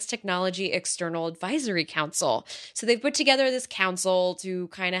Advanced Technology External Advisory Council. So they've put together this council to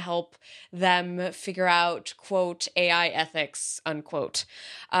kind of help them figure out, quote, AI ethics, unquote.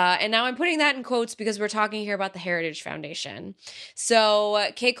 And now I'm putting that in quotes because we're talking here about the Heritage Foundation.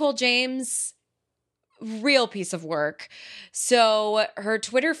 So Kay Cole James, real piece of work. So her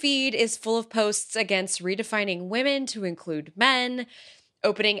Twitter feed is full of posts against redefining women to include men,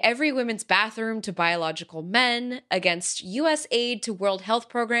 opening every women's bathroom to biological men, against U.S. aid to World Health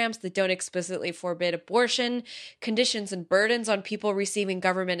programs that don't explicitly forbid abortion, conditions and burdens on people receiving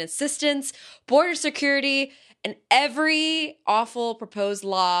government assistance, border security, and every awful proposed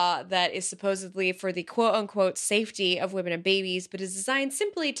law that is supposedly for the quote-unquote safety of women and babies, but is designed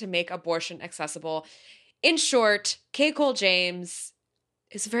simply to make abortion accessible. In short, Kay Cole James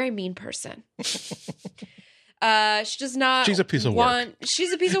is a very mean person. She does not. She's a piece of work.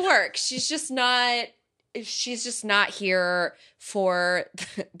 She's a piece of work. She's just not. She's just not here for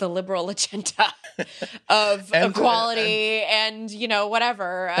the liberal agenda of equality and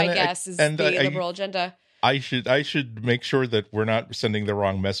whatever. I guess is the liberal agenda. I should make sure that we're not sending the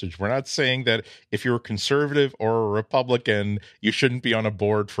wrong message. We're not saying that if you're a conservative or a Republican, you shouldn't be on a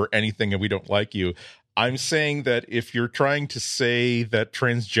board for anything and we don't like you. I'm saying that if you're trying to say that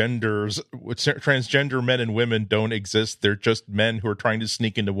transgender men and women don't exist, they're just men who are trying to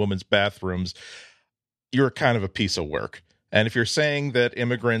sneak into women's bathrooms, you're kind of a piece of work. And if you're saying that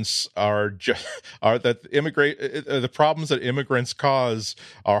immigrants the problems that immigrants cause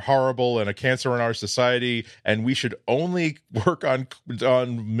are horrible and a cancer in our society, and we should only work on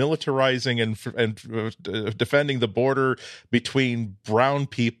militarizing and defending the border between brown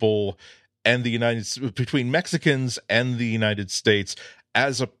people and between Mexicans and the United States,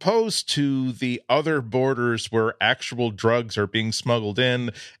 as opposed to the other borders where actual drugs are being smuggled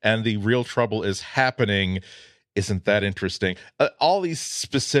in and the real trouble is happening. Isn't that interesting? All these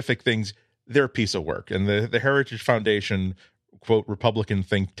specific things, they're a piece of work. And the Heritage Foundation, quote, Republican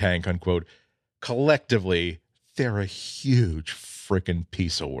think tank, unquote, collectively, they're a huge freaking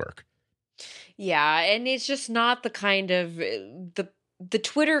piece of work. Yeah, and it's just not the kind of the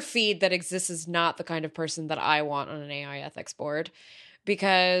Twitter feed that exists is not the kind of person that I want on an AI ethics board,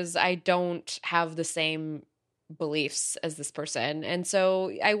 because I don't have the same beliefs as this person. And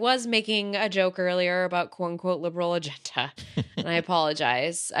so I was making a joke earlier about quote unquote liberal agenda, and I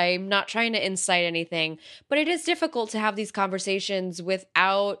apologize. I'm not trying to incite anything, but it is difficult to have these conversations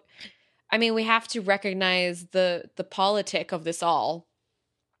without, I mean, we have to recognize the politic of this all.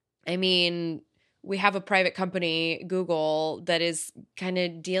 I mean, we have a private company, Google, that is kind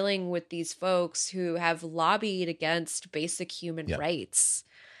of dealing with these folks who have lobbied against basic human rights,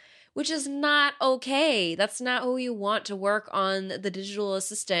 which is not okay. That's not who you want to work on the digital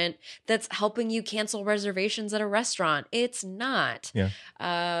assistant that's helping you cancel reservations at a restaurant. It's not. Yeah.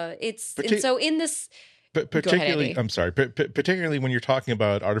 So in this... But particularly, I'm sorry, particularly when you're talking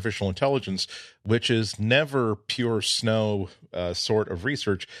about artificial intelligence, which is never pure snow sort of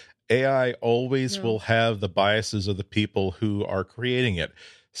research, AI always will have the biases of the people who are creating it.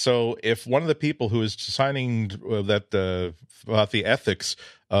 So if one of the people who is deciding about the ethics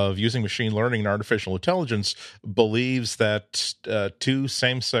of using machine learning and artificial intelligence believes that two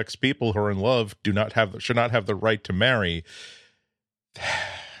same-sex people who are in love should not have the right to marry,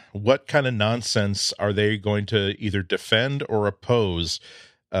 what kind of nonsense are they going to either defend or oppose?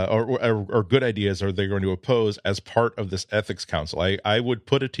 Or good ideas are they going to oppose as part of this ethics council? I would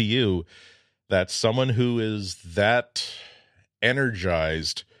put it to you that someone who is that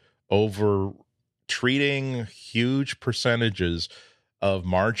energized over treating huge percentages of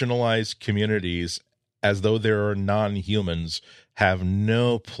marginalized communities as though they're non-humans have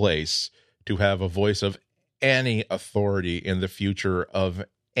no place to have a voice of any authority in the future of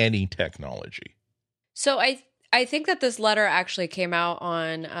any technology. So I think that this letter actually came out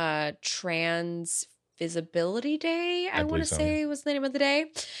on Trans Visibility Day, I want believe to so, say was the name of the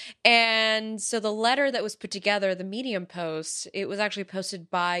day. And so the letter that was put together, the Medium post, it was actually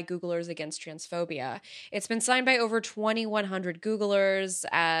posted by Googlers Against Transphobia. It's been signed by over 2,100 Googlers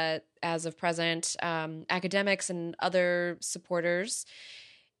as of present, academics and other supporters.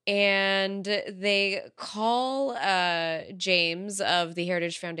 And they call James of the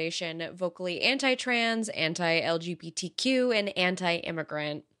Heritage Foundation vocally anti-trans, anti-LGBTQ, and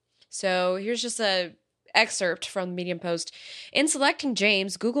anti-immigrant. So here's just a excerpt from the Medium post. In selecting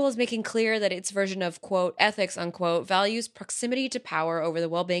James, Google is making clear that its version of, quote, ethics, unquote, values proximity to power over the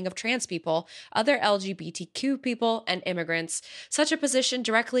well-being of trans people, other LGBTQ people, and immigrants. Such a position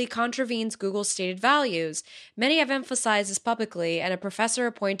directly contravenes Google's stated values. Many have emphasized this publicly, and a professor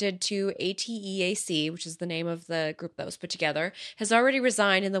appointed to ATEAC, which is the name of the group that was put together, has already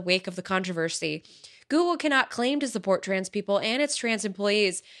resigned in the wake of the controversy. Google cannot claim to support trans people and its trans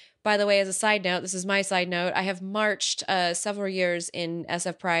employees. By the way, as a side note, this is my side note, I have marched several years in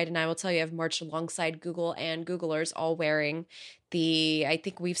SF Pride, and I will tell you I've marched alongside Google and Googlers, all wearing I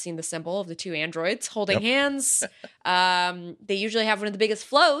think we've seen the symbol of the two androids holding hands. They usually have one of the biggest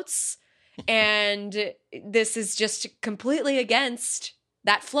floats, and this is just completely against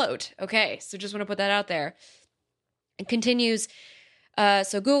that float. Okay, so just want to put that out there. It continues...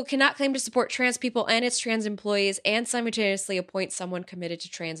 So Google cannot claim to support trans people and its trans employees and simultaneously appoint someone committed to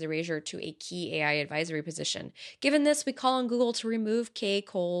trans erasure to a key AI advisory position. Given this, we call on Google to remove Kay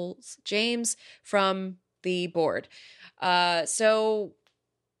Coles James from the board. So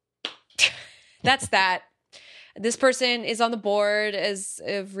that's that. This person is on the board as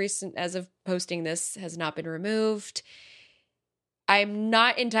of posting this, has not been removed. I'm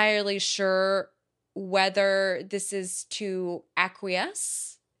not entirely sure whether this is to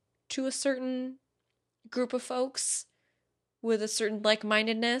acquiesce to a certain group of folks with a certain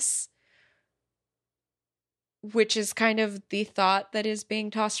like-mindedness, which is kind of the thought that is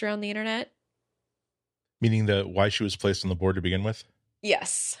being tossed around the internet. Meaning why she was placed on the board to begin with?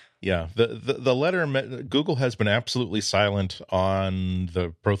 Yes. Yeah, the letter, Google has been absolutely silent on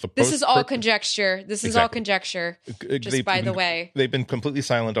the This is all conjecture. This is all conjecture, just by the way. They've been completely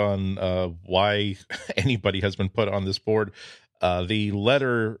silent on why anybody has been put on this board. The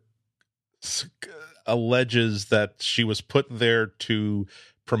letter alleges that she was put there to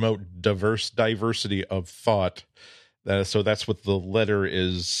promote diversity of thought. So that's what the letter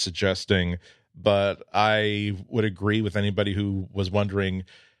is suggesting. But I would agree with anybody who was wondering,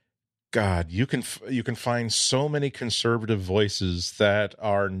 God, you can find so many conservative voices that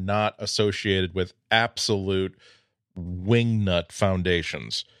are not associated with absolute wingnut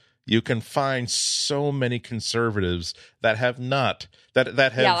foundations. You can find so many conservatives that have not that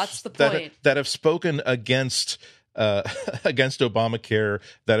have that's the point. that have spoken against Obamacare,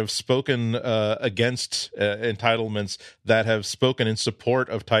 that have spoken against entitlements, that have spoken in support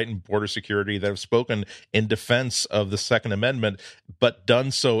of tightened border security, that have spoken in defense of the Second Amendment, but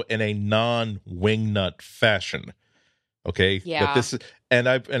done so in a non-wingnut fashion. Okay, yeah. That this is, and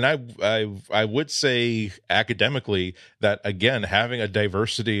I would say academically that, again, having a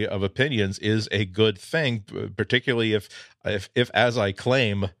diversity of opinions is a good thing, particularly if as I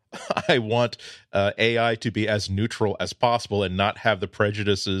claim, I want AI to be as neutral as possible and not have the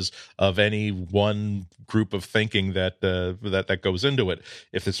prejudices of any one group of thinking that goes into it.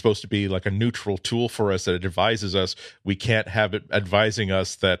 If it's supposed to be like a neutral tool for us that it advises us, we can't have it advising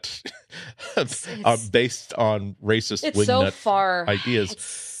us that based on racist wingnut ideas.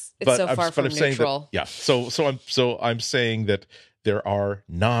 It's so far from neutral. I'm saying that there are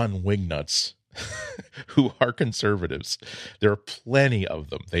non-wingnuts who are conservatives. There are plenty of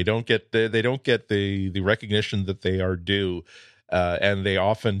them. They don't get the recognition that they are due, and they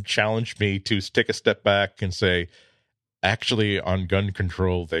often challenge me to take a step back and say, actually, on gun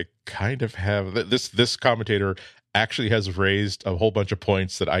control, they kind of have this commentator actually has raised a whole bunch of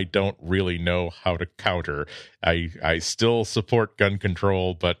points that I don't really know how to counter. I still support gun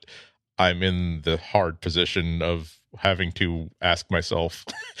control, but I'm in the hard position of having to ask myself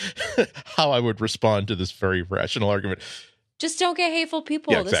how I would respond to this very rational argument. Just don't get hateful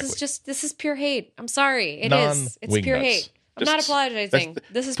people. Yeah, exactly. This is pure hate. I'm sorry. It's pure hate. I'm not apologizing.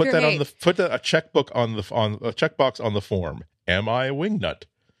 This is pure hate. Put a checkbox on the form. Am I a wingnut?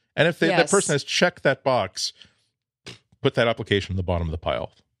 And if that person has checked that box, put that application in the bottom of the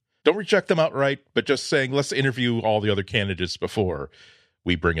pile. Don't reject them outright, but just saying, let's interview all the other candidates before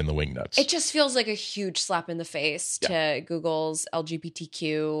we bring in the wingnuts. It just feels like a huge slap in the face to Google's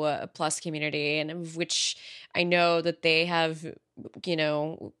LGBTQ plus community, and of which I know that they have,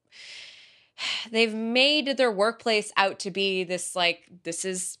 they've made their workplace out to be this like, this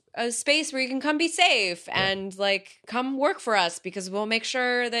is a space where you can come be safe and like come work for us because we'll make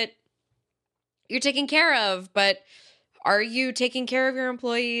sure that you're taken care of. But are you taking care of your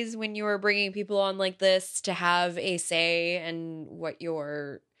employees when you are bringing people on like this to have a say in what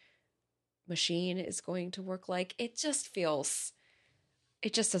your machine is going to work like? It just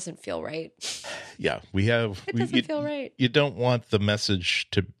doesn't feel right. Yeah, It doesn't feel right. You don't want the message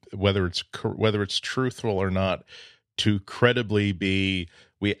to, whether it's truthful or not, to credibly be,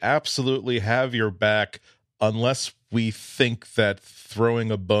 we absolutely have your back, unless we think that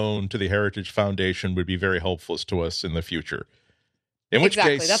throwing a bone to the Heritage Foundation would be very helpful to us in the future. In which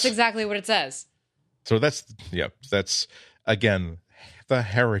case, that's exactly what it says. So that's again, the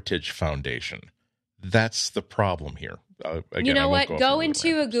Heritage Foundation. That's the problem here. Again, you know what? Go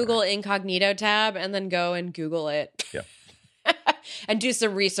into a Google Incognito tab and then go and Google it. Yeah. And do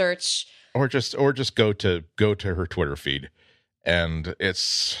some research. Or just go to her Twitter feed, and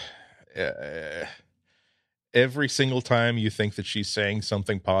it's every single time you think that she's saying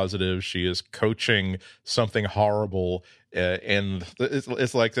something positive, she is coaching something horrible. And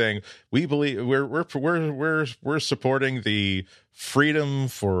it's like saying, we believe we're supporting the freedom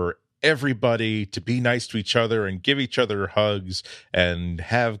for everybody to be nice to each other and give each other hugs and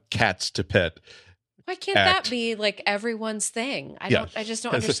have cats to pet. Why can't that be like everyone's thing? I just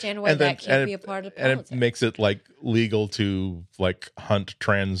don't understand why that can't be a part of politics. And it makes it like legal to like hunt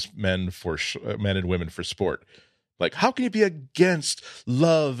trans men men and women for sport. Like, how can you be against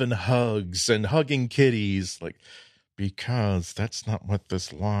love and hugs and hugging kitties? Like, because that's not what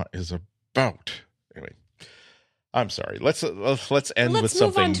this law is about. Anyway, I'm sorry. Let's end with something. Let's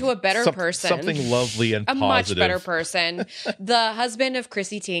move on to a better person, something lovely and positive. Much better person. The husband of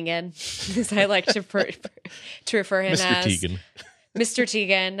Chrissy Teigen, as I like to refer him Mr. as. Teigen. Mr.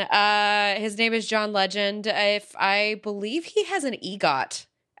 Teigen. His name is John Legend. If I believe he has an EGOT.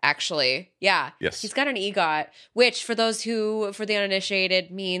 Actually, yeah. Yes. He's got an EGOT, which for the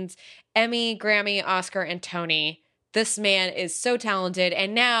uninitiated, means Emmy, Grammy, Oscar, and Tony. This man is so talented,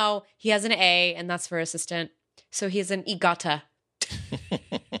 and now he has an A, and that's for assistant. So he's an EGOTA.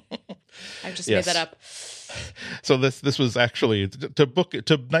 I've just made that up. So this was actually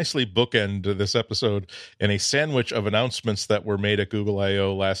to nicely bookend this episode in a sandwich of announcements that were made at Google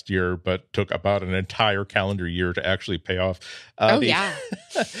I/O last year, but took about an entire calendar year to actually pay off.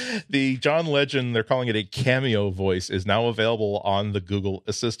 The John Legend, they're calling it a cameo voice, is now available on the Google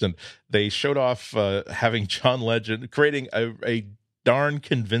Assistant. They showed off having John Legend creating a darn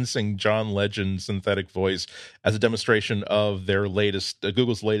convincing John Legend synthetic voice as a demonstration of their latest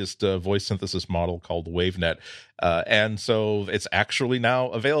Google's latest voice synthesis model called WaveNet, and so it's actually now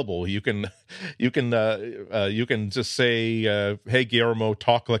available. You can just say, "Hey Guillermo,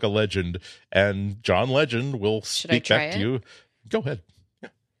 talk like a legend," and John Legend will speak back to you. Go ahead.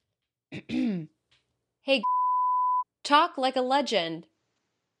 Hey, talk like a legend.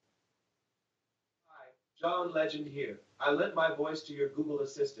 Hi, John Legend here. I lent my voice to your Google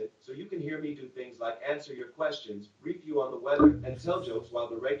Assistant so you can hear me do things like answer your questions, brief you on the weather, and tell jokes while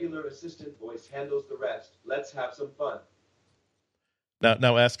the regular assistant voice handles the rest. Let's have some fun.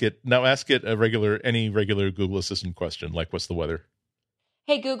 Now ask it any regular Google Assistant question, like what's the weather?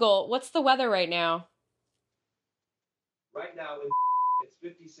 Hey Google, what's the weather right now? Right now it's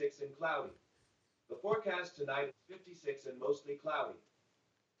 56 and cloudy. The forecast tonight is 56 and mostly cloudy.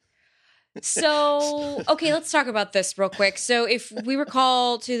 So, okay, let's talk about this real quick. So if we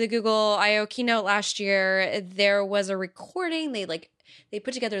recall to the Google I/O keynote last year, there was a recording. They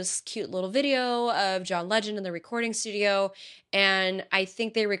put together this cute little video of John Legend in the recording studio. And I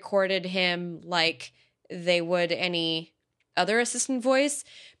think they recorded him like they would any other assistant voice,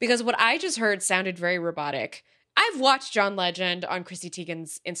 because what I just heard sounded very robotic. I've watched John Legend on Chrissy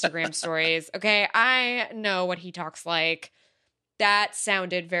Teigen's Instagram stories. Okay, I know what he talks like. That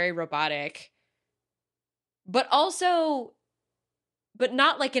sounded very robotic, but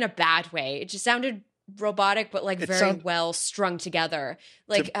not like in a bad way. It just sounded robotic, but like very well strung together.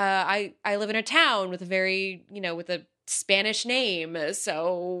 Like I live in a town with a very, with a Spanish name.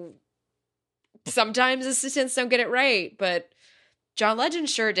 So sometimes assistants don't get it right, but John Legend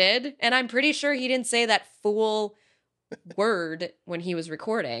sure did. And I'm pretty sure he didn't say that full word when he was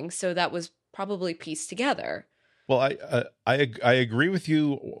recording. So that was probably pieced together. Well, I agree with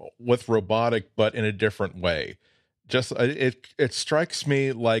you with robotic, but in a different way. Just it strikes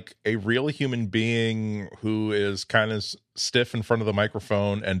me like a real human being who is kind of stiff in front of the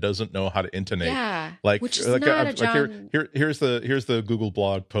microphone and doesn't know how to intonate. Yeah, like which is not a John. Here's the Google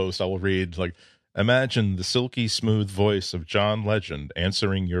blog post I will read. Like, Imagine the silky smooth voice of John Legend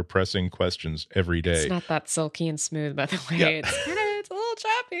answering your pressing questions every day. It's not that silky and smooth, by the way. Yeah. It's a little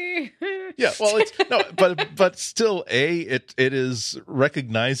choppy. Yeah, well, it's no, but still, it is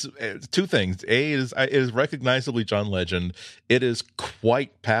recognized. Two things: it is recognizably John Legend. It is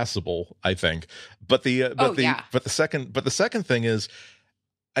quite passable, I think. But the second thing is,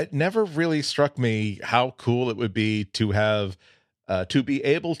 it never really struck me how cool it would be to have. To be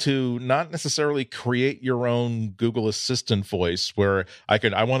able to not necessarily create your own Google Assistant voice, where I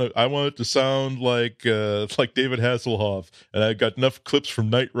want it to sound like David Hasselhoff, and I got enough clips from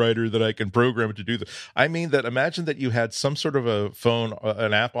Knight Rider that I can program it to do that. I mean, that imagine that you had some sort of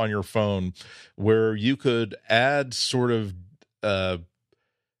an app on your phone where you could add sort of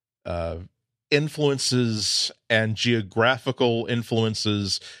influences and geographical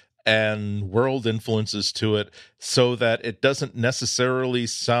influences and world influences to it, so that it doesn't necessarily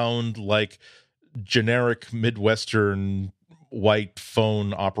sound like generic Midwestern white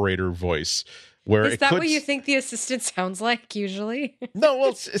phone operator voice. Where is that what you think the assistant sounds like usually? No, well,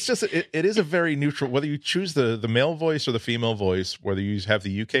 it's just it is a very neutral. Whether you choose the male voice or the female voice, whether you have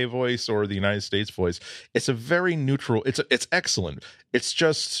the UK voice or the United States voice, it's a very neutral. It's excellent. It's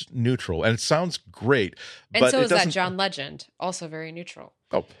just neutral, and it sounds great. And so is that John Legend, also very neutral.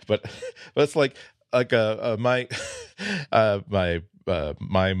 Oh, but it's like my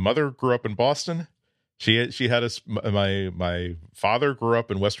my mother grew up in Boston. She had my father grew up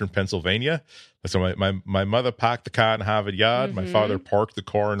in Western Pennsylvania. So my mother parked the car in Harvard Yard. Mm-hmm. My father parked the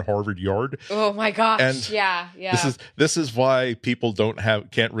car in Harvard Yard. Oh my gosh! And yeah. This is why people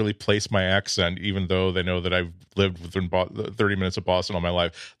can't really place my accent, even though they know that I've lived within 30 minutes of Boston all my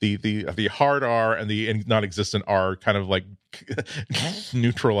life. The hard R and the non-existent R kind of like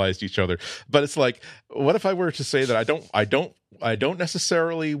neutralized each other. But it's like, what if I were to say that I don't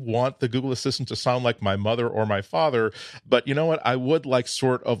necessarily want the Google Assistant to sound like my mother or my father, but you know what? I would like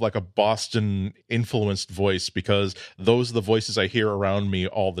sort of like a Boston influenced voice, because those are the voices I hear around me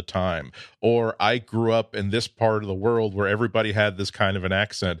all the time. Or I grew up in this part of the world where everybody had this kind of an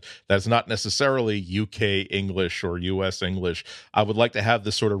accent that's not necessarily UK English or US English. I would like to have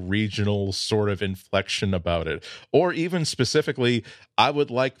this sort of regional sort of inflection about it. Or even specifically, I would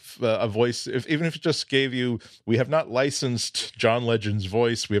like a voice, even if it just gave you, we have not licensed John Legend's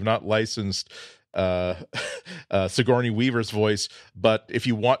voice, we have not licensed Sigourney Weaver's voice, but if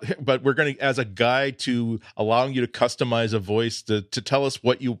you want, but we're going to, as a guide to allowing you to customize a voice to tell us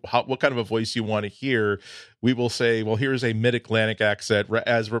what kind of a voice you want to hear, we will say, well, here's a mid-Atlantic accent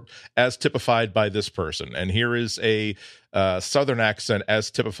as typified by this person, and here is a Southern accent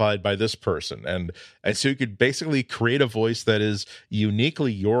as typified by this person, and so you could basically create a voice that is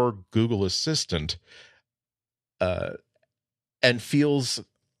uniquely your Google Assistant, and feels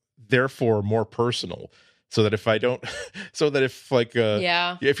therefore more personal, so that if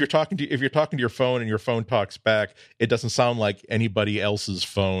you're talking to your phone and your phone talks back, it doesn't sound like anybody else's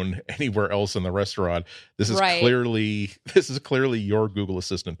phone anywhere else in the restaurant. This is clearly your Google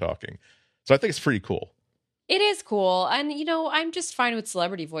Assistant talking. So I think it's pretty cool. It is cool. And I'm just fine with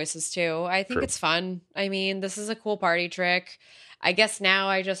celebrity voices too. I think it's fun. I mean, this is a cool party trick. I guess now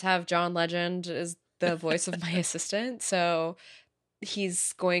I just have John Legend as the voice of my assistant, so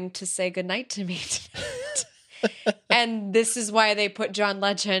he's going to say goodnight to me tonight. And this is why they put John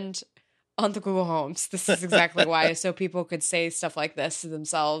Legend on the Google Homes. This is exactly why, so people could say stuff like this to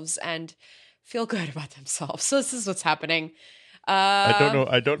themselves and feel good about themselves. So this is what's happening.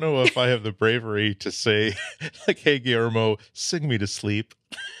 I don't know if I have the bravery to say, like, hey, Guillermo, sing me to sleep.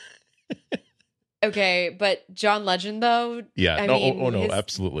 Okay, but John Legend, though? Yeah,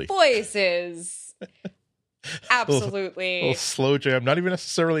 absolutely. Voice is... absolutely a little slow jam, not even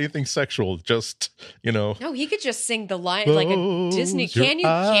necessarily anything sexual, just no, he could just sing the line like a Disney can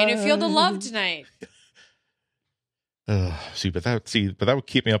you feel the love tonight. But that would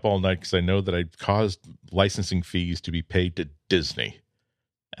keep me up all night, because I know that I caused licensing fees to be paid to Disney,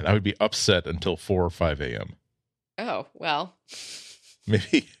 and I would be upset until 4 or 5 a.m. Oh well,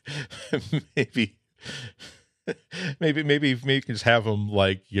 maybe you can just have them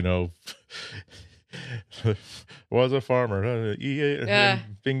like was a farmer.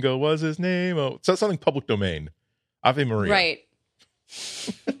 Bingo was his name. Oh, so something public domain. Ave Maria. Right.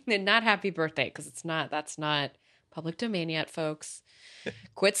 And not happy birthday, because that's not public domain yet, folks.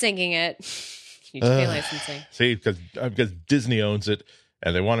 Quit singing it. You need to pay licensing. See, because Disney owns it,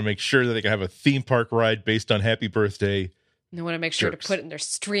 and they want to make sure that they can have a theme park ride based on Happy Birthday. And they want to make sure to put it in their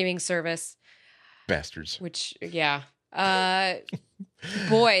streaming service. Bastards. Which, yeah.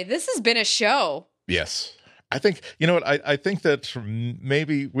 Boy, this has been a show. Yes. I think, I think that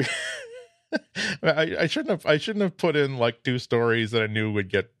maybe I shouldn't have put in like two stories that I knew would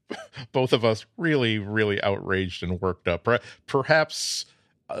get both of us really, really outraged and worked up. Perhaps,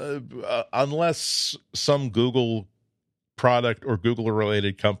 unless some Google product or Google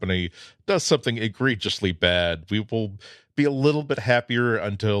related company does something egregiously bad, we will be a little bit happier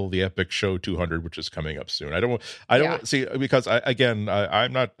until the epic show 200, which is coming up soon. I don't see, because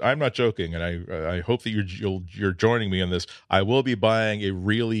I'm not joking, and I hope that you're joining me in this. I will be buying a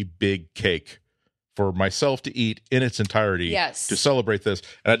really big cake for myself to eat in its entirety, Yes. to celebrate this.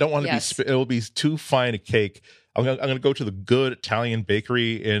 And I don't want to Yes. it will be too fine a cake. I'm gonna go to the good Italian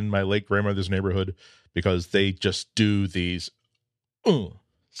bakery in my late grandmother's neighborhood, because they just do these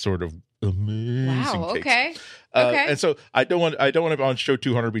sort of amazing Wow. cakes. Okay. Okay. And so I don't want to on show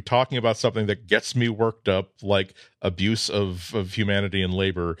 200 be talking about something that gets me worked up, like abuse of humanity and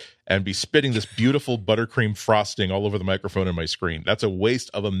labor, and be spitting this beautiful buttercream frosting all over the microphone and my screen. That's a waste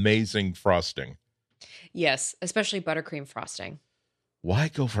of amazing frosting. Yes, especially buttercream frosting. Why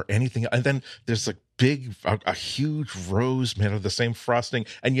go for anything? And then there's a huge rows made of the same frosting,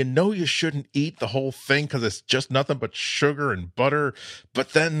 and you shouldn't eat the whole thing because it's just nothing but sugar and butter.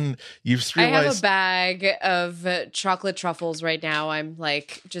 But then you realize, I have a bag of chocolate truffles right now. I'm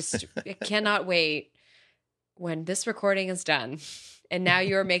like, I cannot wait when this recording is done. And now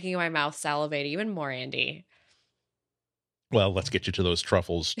you're making my mouth salivate even more, Andy. Well, let's get you to those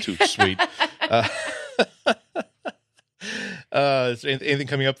truffles. Too sweet. Is there anything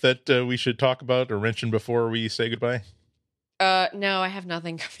coming up that we should talk about or mention before we say goodbye? No, I have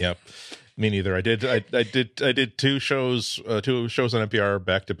nothing. Yep, me neither. I did two shows on NPR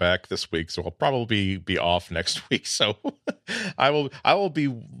back to back this week, so I'll probably be off next week. So I will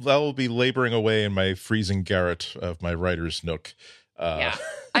be laboring away in my freezing garret of my writer's nook. Yeah,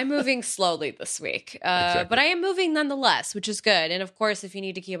 I'm moving slowly this week, Exactly. but I am moving nonetheless, which is good. And of course, if you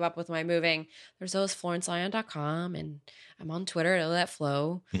need to keep up with my moving, there's always FlorenceIon.com, and I'm on Twitter at Let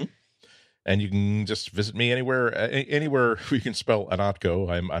Flow. Mm-hmm. And you can just visit me anywhere you can spell Anatko.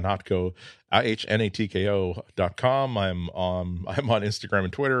 I'm Anatko, IHNATKO.com. I'm on Instagram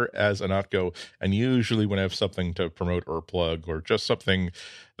and Twitter as Anatko. And usually when I have something to promote or plug, or just something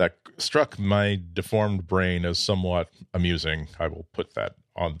that struck my deformed brain as somewhat amusing, I will put that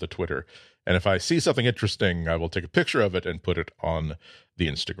on the Twitter. And if I see something interesting, I will take a picture of it and put it on the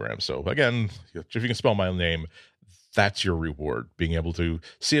Instagram. So again, if you can spell my name, that's your reward, being able to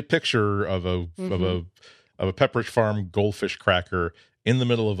see a picture of a Pepperidge Farm goldfish cracker in the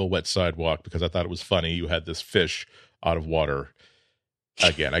middle of a wet sidewalk, because I thought it was funny. You had this fish out of water.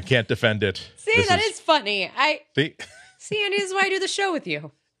 Again, I can't defend it. See, that is funny. See, Andy, this is why I do the show with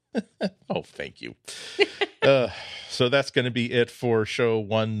you. Oh, thank you. So that's going to be it for show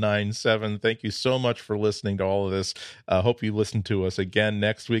 197. Thank you so much for listening to all of this. Hope you listen to us again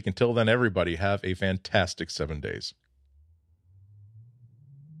next week. Until then, everybody have a fantastic 7 days.